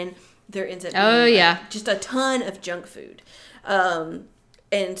cookies, and there ends up being just a ton of junk food.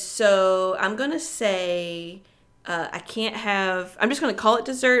 And so I'm gonna say I can't have, I'm just going to call it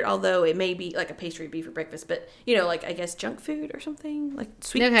dessert, although it may be like a pastry be for breakfast, but like I guess junk food or something, like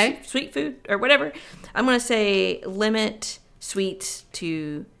sweet food or whatever. I'm going to say limit sweets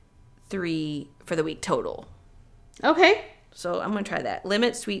to 3 for the week total. Okay. So I'm going to try that.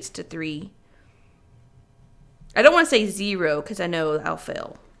 Limit sweets to 3. I don't want to say 0 because I know I'll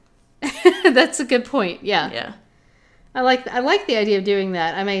fail. That's a good point. Yeah. Yeah. I like the idea of doing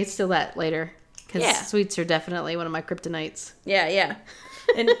that. I may steal that later. Because sweets are definitely one of my kryptonites. Yeah.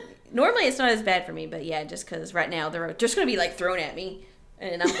 And normally it's not as bad for me, but yeah, just because right now they're just going to be like thrown at me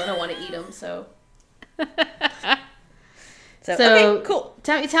and I'm going to want to eat them, so. So okay, cool.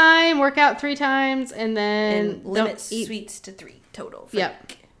 Tummy time, work out 3 times, and then limit sweets to 3 total.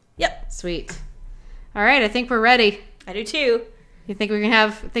 Yep. Sweet. All right, I think we're ready. I do too. You think we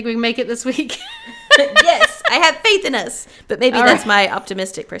can make it this week? Yes, I have faith in us, but maybe that's my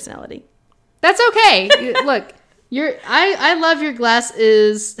optimistic personality. That's okay. Look, I love your glass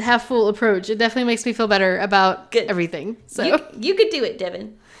is half full approach. It definitely makes me feel better about everything. So you could do it,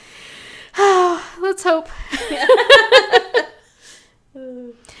 Devin. Let's hope.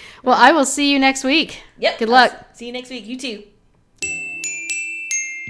 Well, I will see you next week. Yep. Good luck. See you next week. You too.